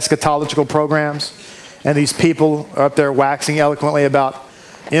eschatological programs, and these people are up there waxing eloquently about,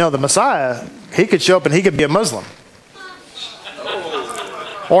 the Messiah, he could show up and he could be a Muslim.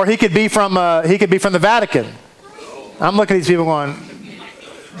 Or he could be from the Vatican. I'm looking at these people going,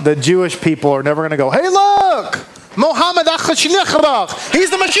 the Jewish people are never going to go, hey, look! Mohammed Achashlichbach, he's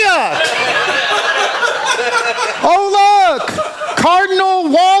the Mashiach. Oh, look, Cardinal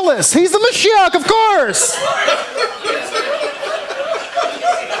Wallace, he's the Mashiach, of course.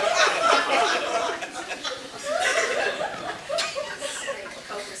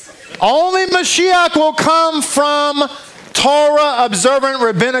 Only Mashiach will come from Torah observant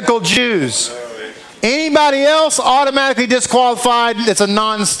rabbinical Jews. Anybody else automatically disqualified. It's a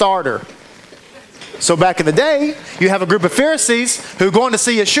non-starter. So back in the day, you have a group of Pharisees who are going to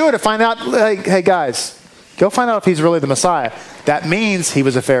see Yeshua to find out, hey guys, go find out if he's really the Messiah. That means he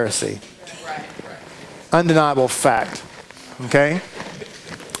was a Pharisee. Undeniable fact. Okay?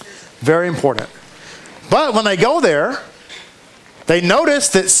 Very important. But when they go there, they notice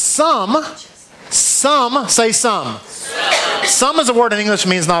that some, say some. Some is a word in English that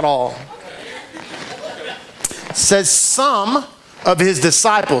means not all. Says some of his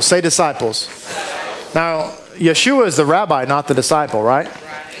disciples. Say disciples. Now, Yeshua is the rabbi, not the disciple, right?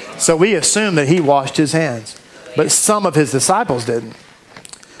 So we assume that he washed his hands. But some of his disciples didn't.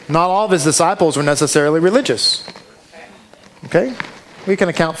 Not all of his disciples were necessarily religious. Okay? We can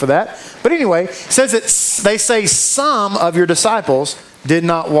account for that. But anyway, it says that they say some of your disciples did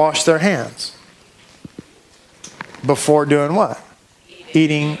not wash their hands. Before doing what?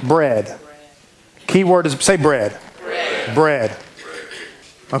 Eating bread. Key word is, say bread. Bread.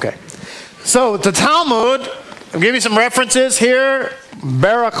 Okay. So the Talmud, I'll give you some references here.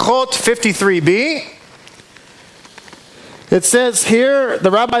 Berachot 53b. It says here, the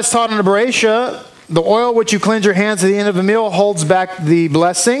rabbis taught in the Bereisha The oil which you cleanse your hands at the end of the meal holds back the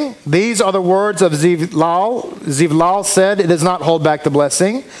blessing. These are the words of Zivlal. Zivlal said, it does not hold back the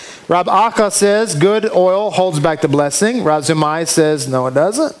blessing. Rab Akka says, good oil holds back the blessing. Rab Zumai says, no, it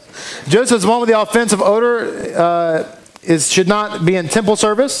doesn't. Just as one with the offensive odor should not be in temple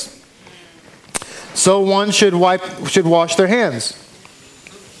service, so one should wash their hands.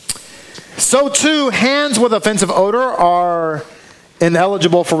 So too, hands with offensive odor are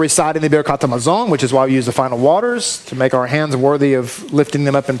ineligible for reciting the Birkat Hamazon, which is why we use the final waters, to make our hands worthy of lifting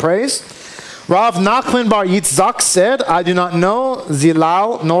them up in praise. Rav Nachman bar Yitzchak said, I do not know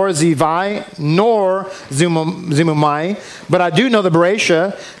Zilal, nor Zivai, nor Zimumai, but I do know the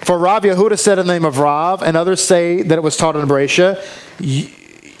Bereisha. For Rav Yehuda said in the name of Rav, and others say that it was taught in the Bereisha,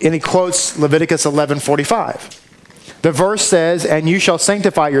 and he quotes Leviticus 11:45. The verse says, and you shall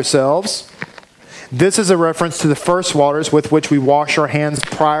sanctify yourselves. This is a reference to the first waters with which we wash our hands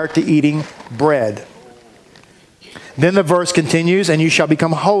prior to eating bread. Then the verse continues, and you shall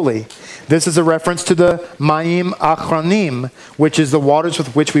become holy. This is a reference to the Mayim Achronim, which is the waters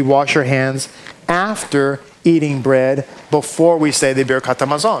with which we wash our hands after eating bread before we say the Birkat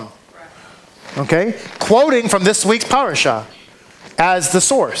Hamazon. Okay? Quoting from this week's parasha as the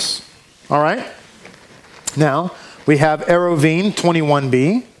source. All right? Now, we have Eruvin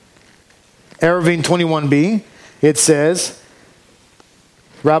 21b. Eruvin 21b, it says,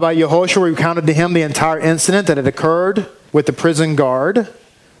 Rabbi Yehoshua recounted to him the entire incident that had occurred with the prison guard.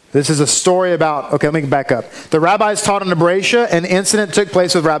 This is a story about, okay, let me back up. The rabbis taught in the Bereisha, an incident took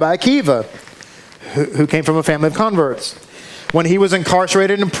place with Rabbi Akiva, who came from a family of converts. When he was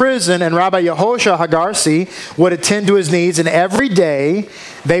incarcerated in prison, and Rabbi Yehoshua Hagarsi would attend to his needs, and every day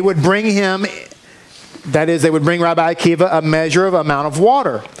they would bring him, that is, they would bring Rabbi Akiva a measure of amount of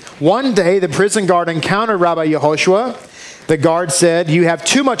water. One day, the prison guard encountered Rabbi Yehoshua. The guard said, you have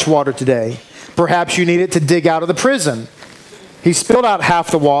too much water today. Perhaps you need it to dig out of the prison. He spilled out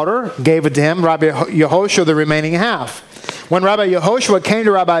half the water, gave it to him, Rabbi Yehoshua the remaining half. When Rabbi Yehoshua came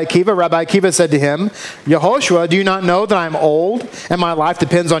to Rabbi Akiva said to him, Yehoshua, do you not know that I am old and my life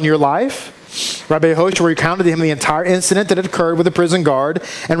depends on your life? Rabbi Yehoshua recounted to him the entire incident that had occurred with the prison guard.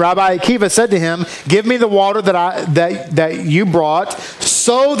 And Rabbi Akiva said to him, give me the water that you brought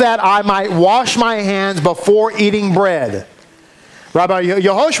so that I might wash my hands before eating bread. Rabbi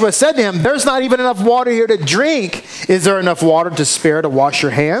Yehoshua said to him, there's not even enough water here to drink. Is there enough water to spare to wash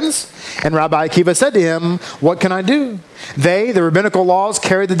your hands? And Rabbi Akiva said to him, what can I do? The rabbinical laws,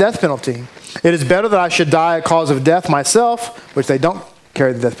 carry the death penalty. It is better that I should die a cause of death myself, which they don't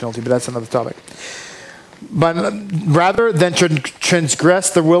carry the death penalty, but that's another topic. But rather than transgress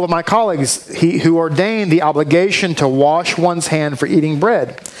the will of my colleagues, he who ordained the obligation to wash one's hand for eating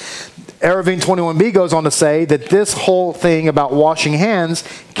bread. Eruvin 21b goes on to say that this whole thing about washing hands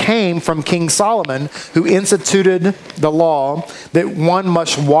came from King Solomon, who instituted the law that one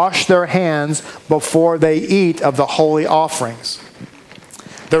must wash their hands before they eat of the holy offerings.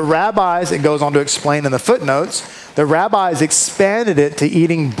 The rabbis, it goes on to explain in the footnotes, the rabbis expanded it to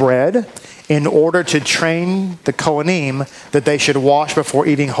eating bread in order to train the Kohanim that they should wash before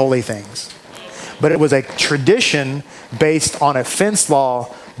eating holy things. But it was a tradition based on a fence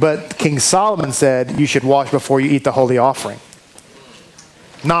law. But King Solomon said you should wash before you eat the holy offering.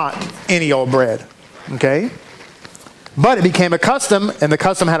 Not any old bread. Okay? But it became a custom, and the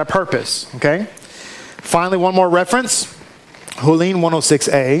custom had a purpose. Okay? Finally, one more reference. Hulin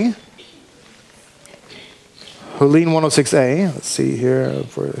 106a. Hulin 106a. Let's see here.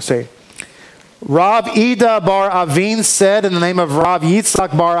 Rav Ida bar Avin said in the name of Rav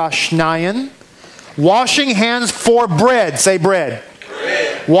Yitzchak bar Ashnayan, washing hands for bread. Say bread.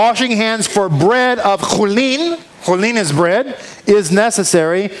 Washing hands for bread of chulin is bread, is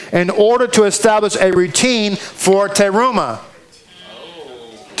necessary in order to establish a routine for teruma.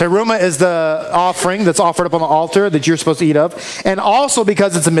 Teruma is the offering that's offered up on the altar that you're supposed to eat of, and also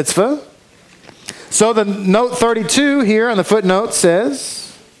because it's a mitzvah. So the note 32 here on the footnote says,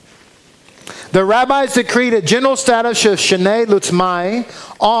 the rabbis decreed a general status of shenei lutmai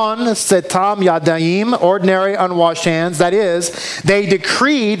on setam yadayim, ordinary unwashed hands. That is,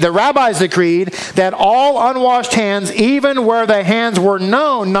 the rabbis decreed that all unwashed hands, even where the hands were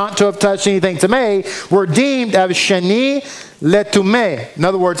known not to have touched anything tamei, were deemed as sheni letumei. In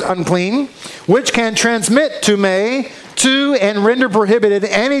other words, unclean, which can transmit tumei to and render prohibited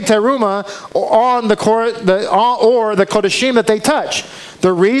any teruma or the kodashim that they touch.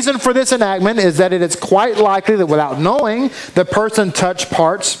 The reason for this enactment is that it is quite likely that without knowing, the person touched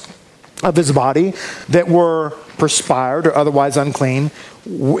parts of his body that were perspired or otherwise unclean.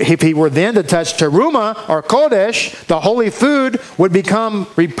 If he were then to touch teruma or kodesh, the holy food would become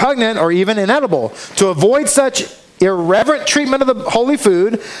repugnant or even inedible. To avoid such irreverent treatment of the holy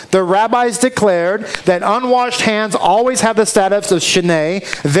food, the rabbis declared that unwashed hands always have the status of sheneh,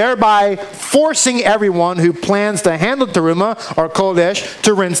 thereby forcing everyone who plans to handle teruma or kodesh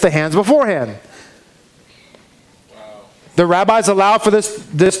to rinse the hands beforehand. The rabbis allow for this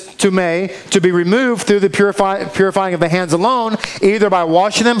tumeh to be removed through the purifying of the hands alone, either by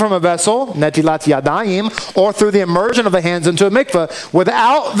washing them from a vessel, netilat yadayim, or through the immersion of the hands into a mikveh,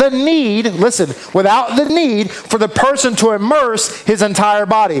 without the need for the person to immerse his entire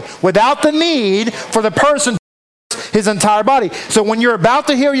body. Without the need for the person to immerse his entire body. So when you're about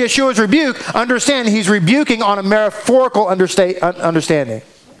to hear Yeshua's rebuke, understand he's rebuking on a metaphorical understanding.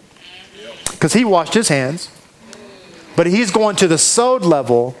 Because he washed his hands. But he's going to the sod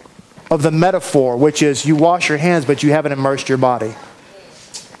level of the metaphor, which is you wash your hands, but you haven't immersed your body.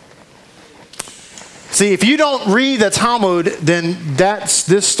 See, if you don't read the Talmud, then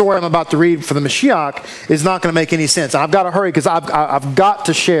this story I'm about to read for the Mashiach is not going to make any sense. I've got to hurry because I've got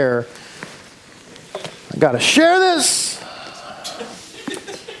to share. I've got to share this.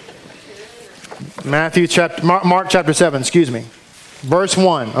 Mark chapter 7, verse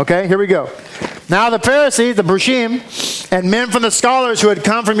 1. Okay, here we go. Now the Pharisees, the Brushim, and men from the scholars who had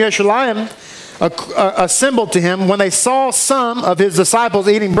come from Yeshurun assembled to him when they saw some of his disciples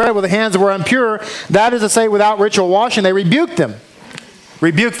eating bread with hands that were impure, that is to say, without ritual washing. They rebuked them.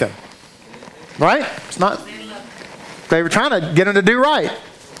 Right? It's not. They were trying to get him to do right.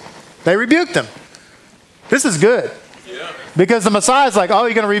 They rebuked them. This is good. Yeah. Because the Messiah is like, oh,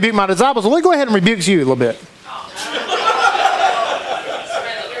 you're going to rebuke my disciples? Well, let me go ahead and rebuke you a little bit.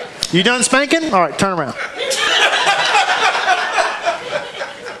 You done spanking? All right, turn around.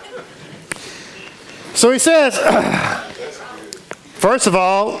 So he says, first of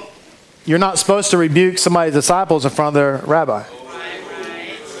all, you're not supposed to rebuke somebody's disciples in front of their rabbi.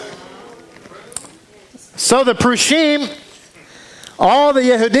 So the Prushim, all the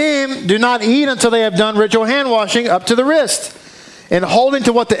Yehudim, do not eat until they have done ritual hand washing up to the wrist, and holding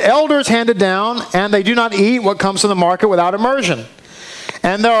to what the elders handed down, and they do not eat what comes from the market without immersion.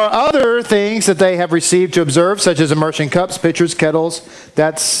 And there are other things that they have received to observe, such as immersion cups, pitchers, kettles.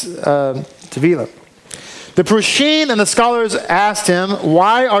 That's tevilah. The Prushim and the scholars asked him,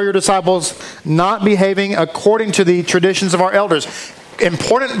 why are your disciples not behaving according to the traditions of our elders?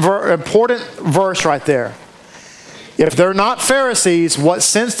 Important verse right there. If they're not Pharisees, what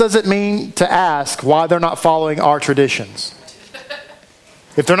sense does it mean to ask why they're not following our traditions?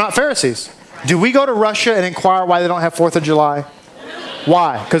 If they're not Pharisees. Do we go to Russia and inquire why they don't have 4th of July?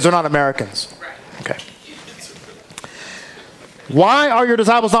 Why? Because they're not Americans. Okay. Why are your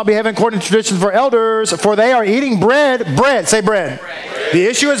disciples not behaving according to traditions of our elders? For they are eating bread. Bread. Say bread. The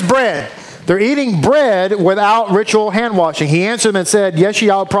issue is bread. They're eating bread without ritual hand washing. He answered them and said,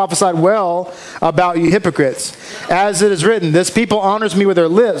 Yeshayahu prophesied well about you hypocrites. As it is written, this people honors me with their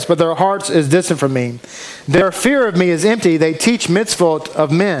lips, but their hearts is distant from me. Their fear of me is empty. They teach mitzvot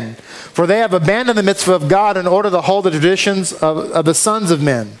of men. For they have abandoned the mitzvah of God in order to hold the traditions of the sons of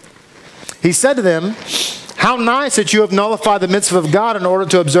men. He said to them, how nice that you have nullified the mitzvah of God in order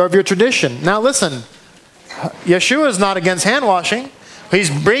to observe your tradition. Now listen, Yeshua is not against hand washing. He's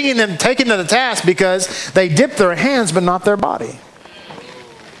taking them to the task because they dip their hands but not their body.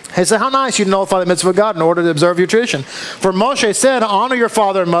 He said, how nice you nullify the mitzvah of God in order to observe your tradition. For Moshe said, honor your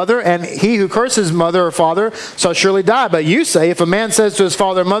father and mother, and he who curses mother or father shall surely die. But you say, if a man says to his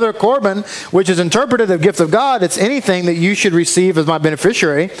father or mother, Korban, which is interpreted the gift of God, it's anything that you should receive as my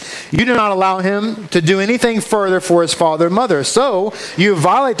beneficiary, you do not allow him to do anything further for his father or mother. So you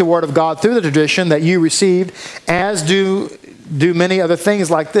violate the word of God through the tradition that you received, as do many other things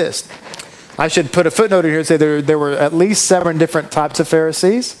like this. I should put a footnote in here and say there were at least 7 different types of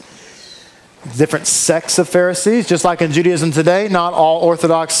Pharisees, different sects of Pharisees. Just like in Judaism today, not all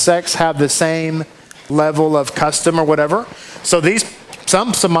Orthodox sects have the same level of custom or whatever. So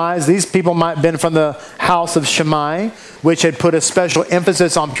some surmise these people might have been from the house of Shammai, which had put a special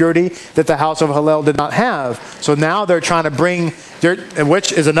emphasis on purity that the house of Hillel did not have. So now they're trying to bring,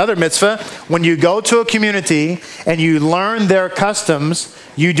 which is another mitzvah. When you go to a community and you learn their customs,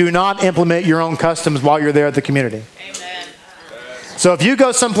 you do not implement your own customs while you're there at the community. Amen. So if you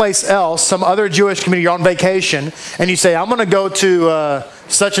go someplace else, some other Jewish community, you're on vacation, and you say, I'm going to go to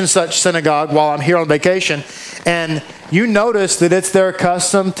such and such synagogue while I'm here on vacation, and you notice that it's their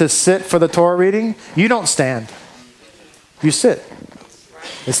custom to sit for the Torah reading, you don't stand. You sit.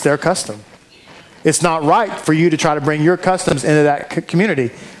 It's their custom. It's not right for you to try to bring your customs into that community,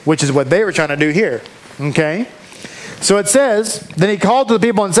 which is what they were trying to do here. Okay? So it says, then he called to the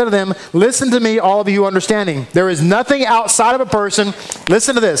people and said to them, listen to me, all of you understanding. There is nothing outside of a person,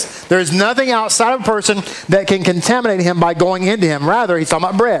 listen to this, there is nothing outside of a person that can contaminate him by going into him. Rather, he's talking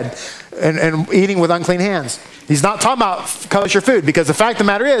about bread and eating with unclean hands. He's not talking about kosher food, because the fact of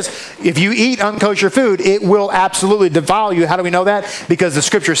the matter is, if you eat unkosher food, it will absolutely defile you. How do we know that? Because the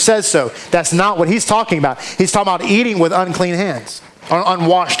scripture says so. That's not what he's talking about. He's talking about eating with unclean hands, or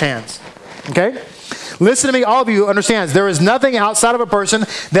unwashed hands. Okay? Listen to me, all of you who understands. There is nothing outside of a person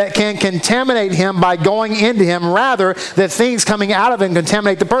that can contaminate him by going into him. Rather, that things coming out of him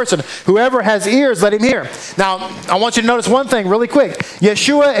contaminate the person. Whoever has ears, let him hear. Now, I want you to notice one thing really quick.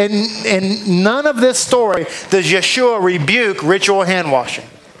 Yeshua, in none of this story does Yeshua rebuke ritual hand washing.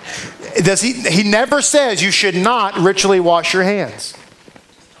 He never says you should not ritually wash your hands.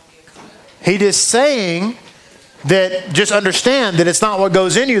 He is saying that just understand that it's not what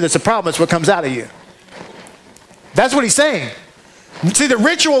goes in you that's the problem, it's what comes out of you. That's what he's saying. See, the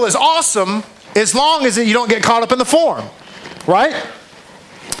ritual is awesome as long as you don't get caught up in the form. Right?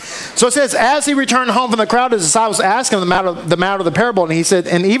 So it says, as he returned home from the crowd, his disciples asked him the matter of the parable. And he said,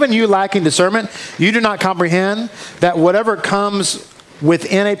 and even you lacking discernment, you do not comprehend that whatever comes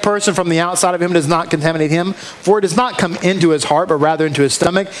within a person from the outside of him does not contaminate him. For it does not come into his heart, but rather into his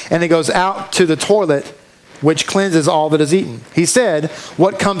stomach. And it goes out to the toilet, which cleanses all that is eaten. He said,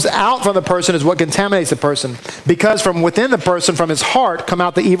 what comes out from the person is what contaminates the person. Because from within the person, from his heart, come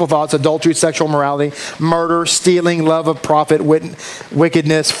out the evil thoughts, adultery, sexual immorality, murder, stealing, love of profit,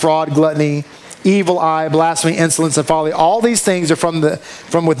 wickedness, fraud, gluttony, evil eye, blasphemy, insolence, and folly. All these things are from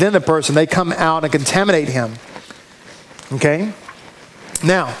within the person. They come out and contaminate him. Okay?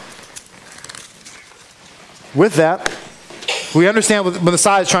 Now, with that, we understand what the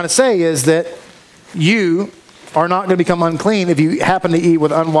Messiah is trying to say is that you are not going to become unclean if you happen to eat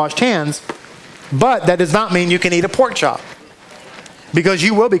with unwashed hands, but that does not mean you can eat a pork chop, because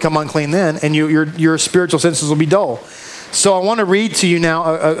you will become unclean then, and your spiritual senses will be dull. So I want to read to you now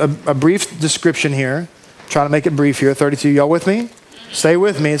a brief description here. Try to make it brief here. 32, y'all with me? Stay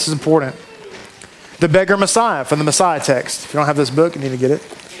with me. This is important. The beggar Messiah from the Messiah text. If you don't have this book, you need to get it.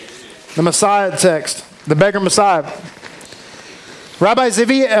 The Messiah text. The beggar Messiah. Rabbi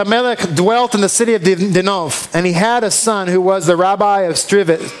Zevi Amelech dwelt in the city of Dinov, and he had a son who was the rabbi of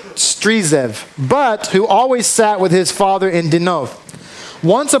Strizev, but who always sat with his father in Dinov.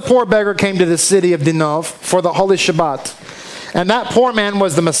 Once a poor beggar came to the city of Dinov for the Holy Shabbat, and that poor man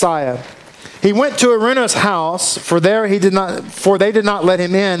was the Messiah. He went to Aruna's house, for they did not let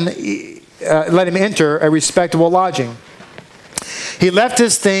him enter a respectable lodging. He left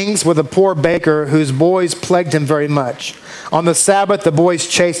his things with a poor baker whose boys plagued him very much. On the Sabbath, the boys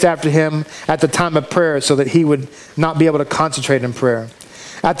chased after him at the time of prayer so that he would not be able to concentrate in prayer.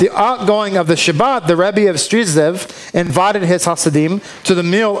 At the outgoing of the Shabbat, the Rebbe of Strizev invited his Hasidim to the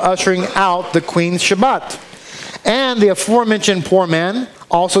meal ushering out the Queen's Shabbat. And the aforementioned poor man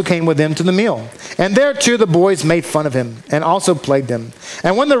also came with them to the meal. And there too the boys made fun of him and also plagued him.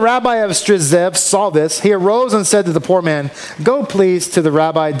 And when the rabbi of Strizev saw this, he arose and said to the poor man, go please to the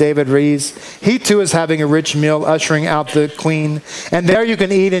Rabbi David Rees. He too is having a rich meal ushering out the queen. And there you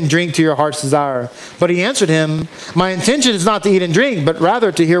can eat and drink to your heart's desire. But he answered him, my intention is not to eat and drink, but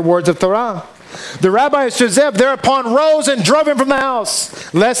rather to hear words of Torah. The rabbi of Strizev thereupon rose and drove him from the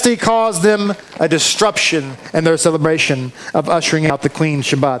house, lest he cause them a disruption in their celebration of ushering out the queen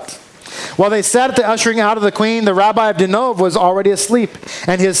Shabbat. While they sat at the ushering out of the queen, the rabbi of Dinov was already asleep,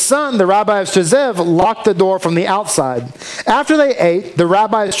 and his son, the rabbi of Strizev, locked the door from the outside. After they ate, the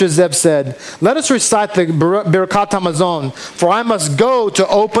rabbi of Strizev said, let us recite the Birkat Hamazon, for I must go to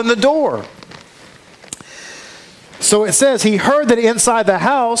open the door. So it says, he heard that inside the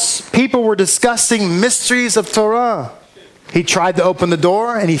house, people were discussing mysteries of Torah. He tried to open the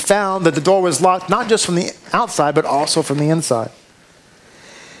door, and he found that the door was locked, not just from the outside, but also from the inside.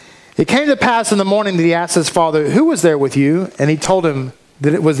 It came to pass in the morning that he asked his father, who was there with you? And he told him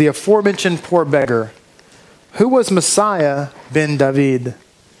that it was the aforementioned poor beggar, who was Messiah ben David.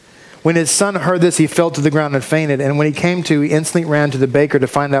 When his son heard this, he fell to the ground and fainted. And when he came to, he instantly ran to the baker to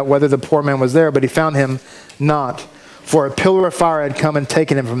find out whether the poor man was there, but he found him not. For a pillar of fire had come and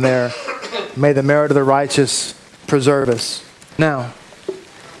taken him from there. May the merit of the righteous preserve us. Now,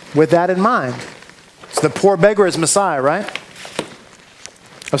 with that in mind, so the poor beggar is Messiah, right?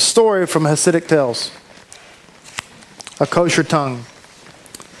 A story from Hasidic tales. A kosher tongue.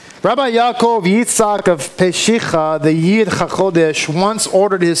 Rabbi Yaakov Yitzhak of Peshicha, the Yid HaChodesh, once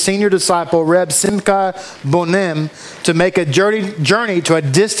ordered his senior disciple, Reb Simcha Bonem, to make a journey to a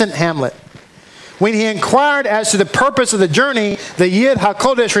distant hamlet. When he inquired as to the purpose of the journey, the Yid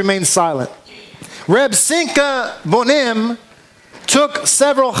HaKodesh remained silent. Reb Simcha Bonim took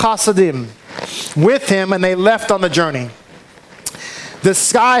several Hasidim with him, and they left on the journey. The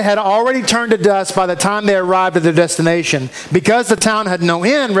sky had already turned to dust by the time they arrived at their destination. Because the town had no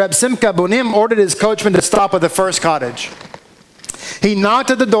inn, Reb Simcha Bonim ordered his coachman to stop at the first cottage. He knocked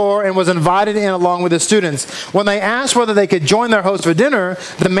at the door and was invited in along with his students. When they asked whether they could join their host for dinner,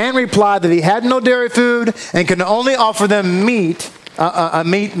 the man replied that he had no dairy food and could only offer them a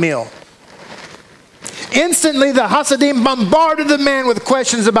meat meal. Instantly, the Hasidim bombarded the man with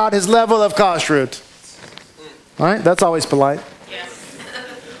questions about his level of kashrut. All right, that's always polite.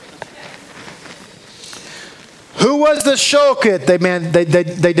 Who was the shoket?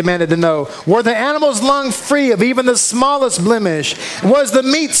 They demanded to know. Were the animals' lungs free of even the smallest blemish? Was the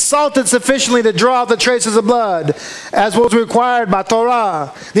meat salted sufficiently to draw out the traces of blood, as was required by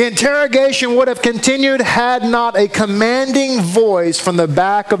Torah? The interrogation would have continued had not a commanding voice from the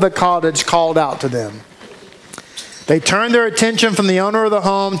back of the cottage called out to them. They turned their attention from the owner of the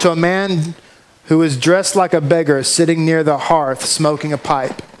home to a man who was dressed like a beggar sitting near the hearth smoking a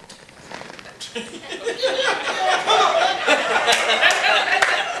pipe.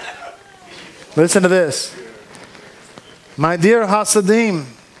 Listen to this. My dear Hasidim,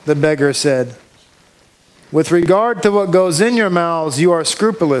 the beggar said, with regard to what goes in your mouths, you are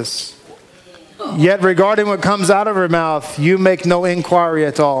scrupulous. Yet regarding what comes out of your mouth, you make no inquiry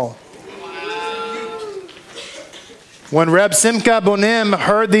at all. When Reb Simcha Bonim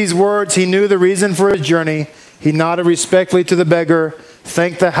heard these words, he knew the reason for his journey. He nodded respectfully to the beggar,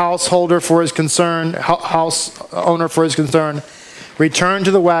 thanked the house owner for his concern, returned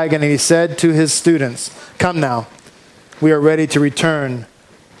to the wagon, and he said to his students, come now, we are ready to return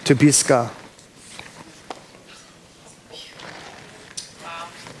to Pisgah.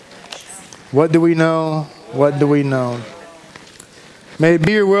 What do we know? What do we know? May it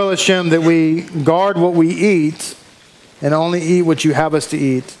be your will, Hashem, that we guard what we eat and only eat what you have us to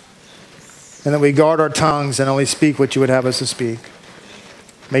eat, and that we guard our tongues and only speak what you would have us to speak.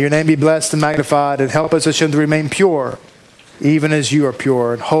 May your name be blessed and magnified, and help us, Hashem, to remain pure, even as you are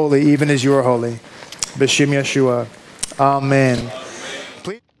pure, and holy, even as you are holy. B'Shem Yeshua. Amen.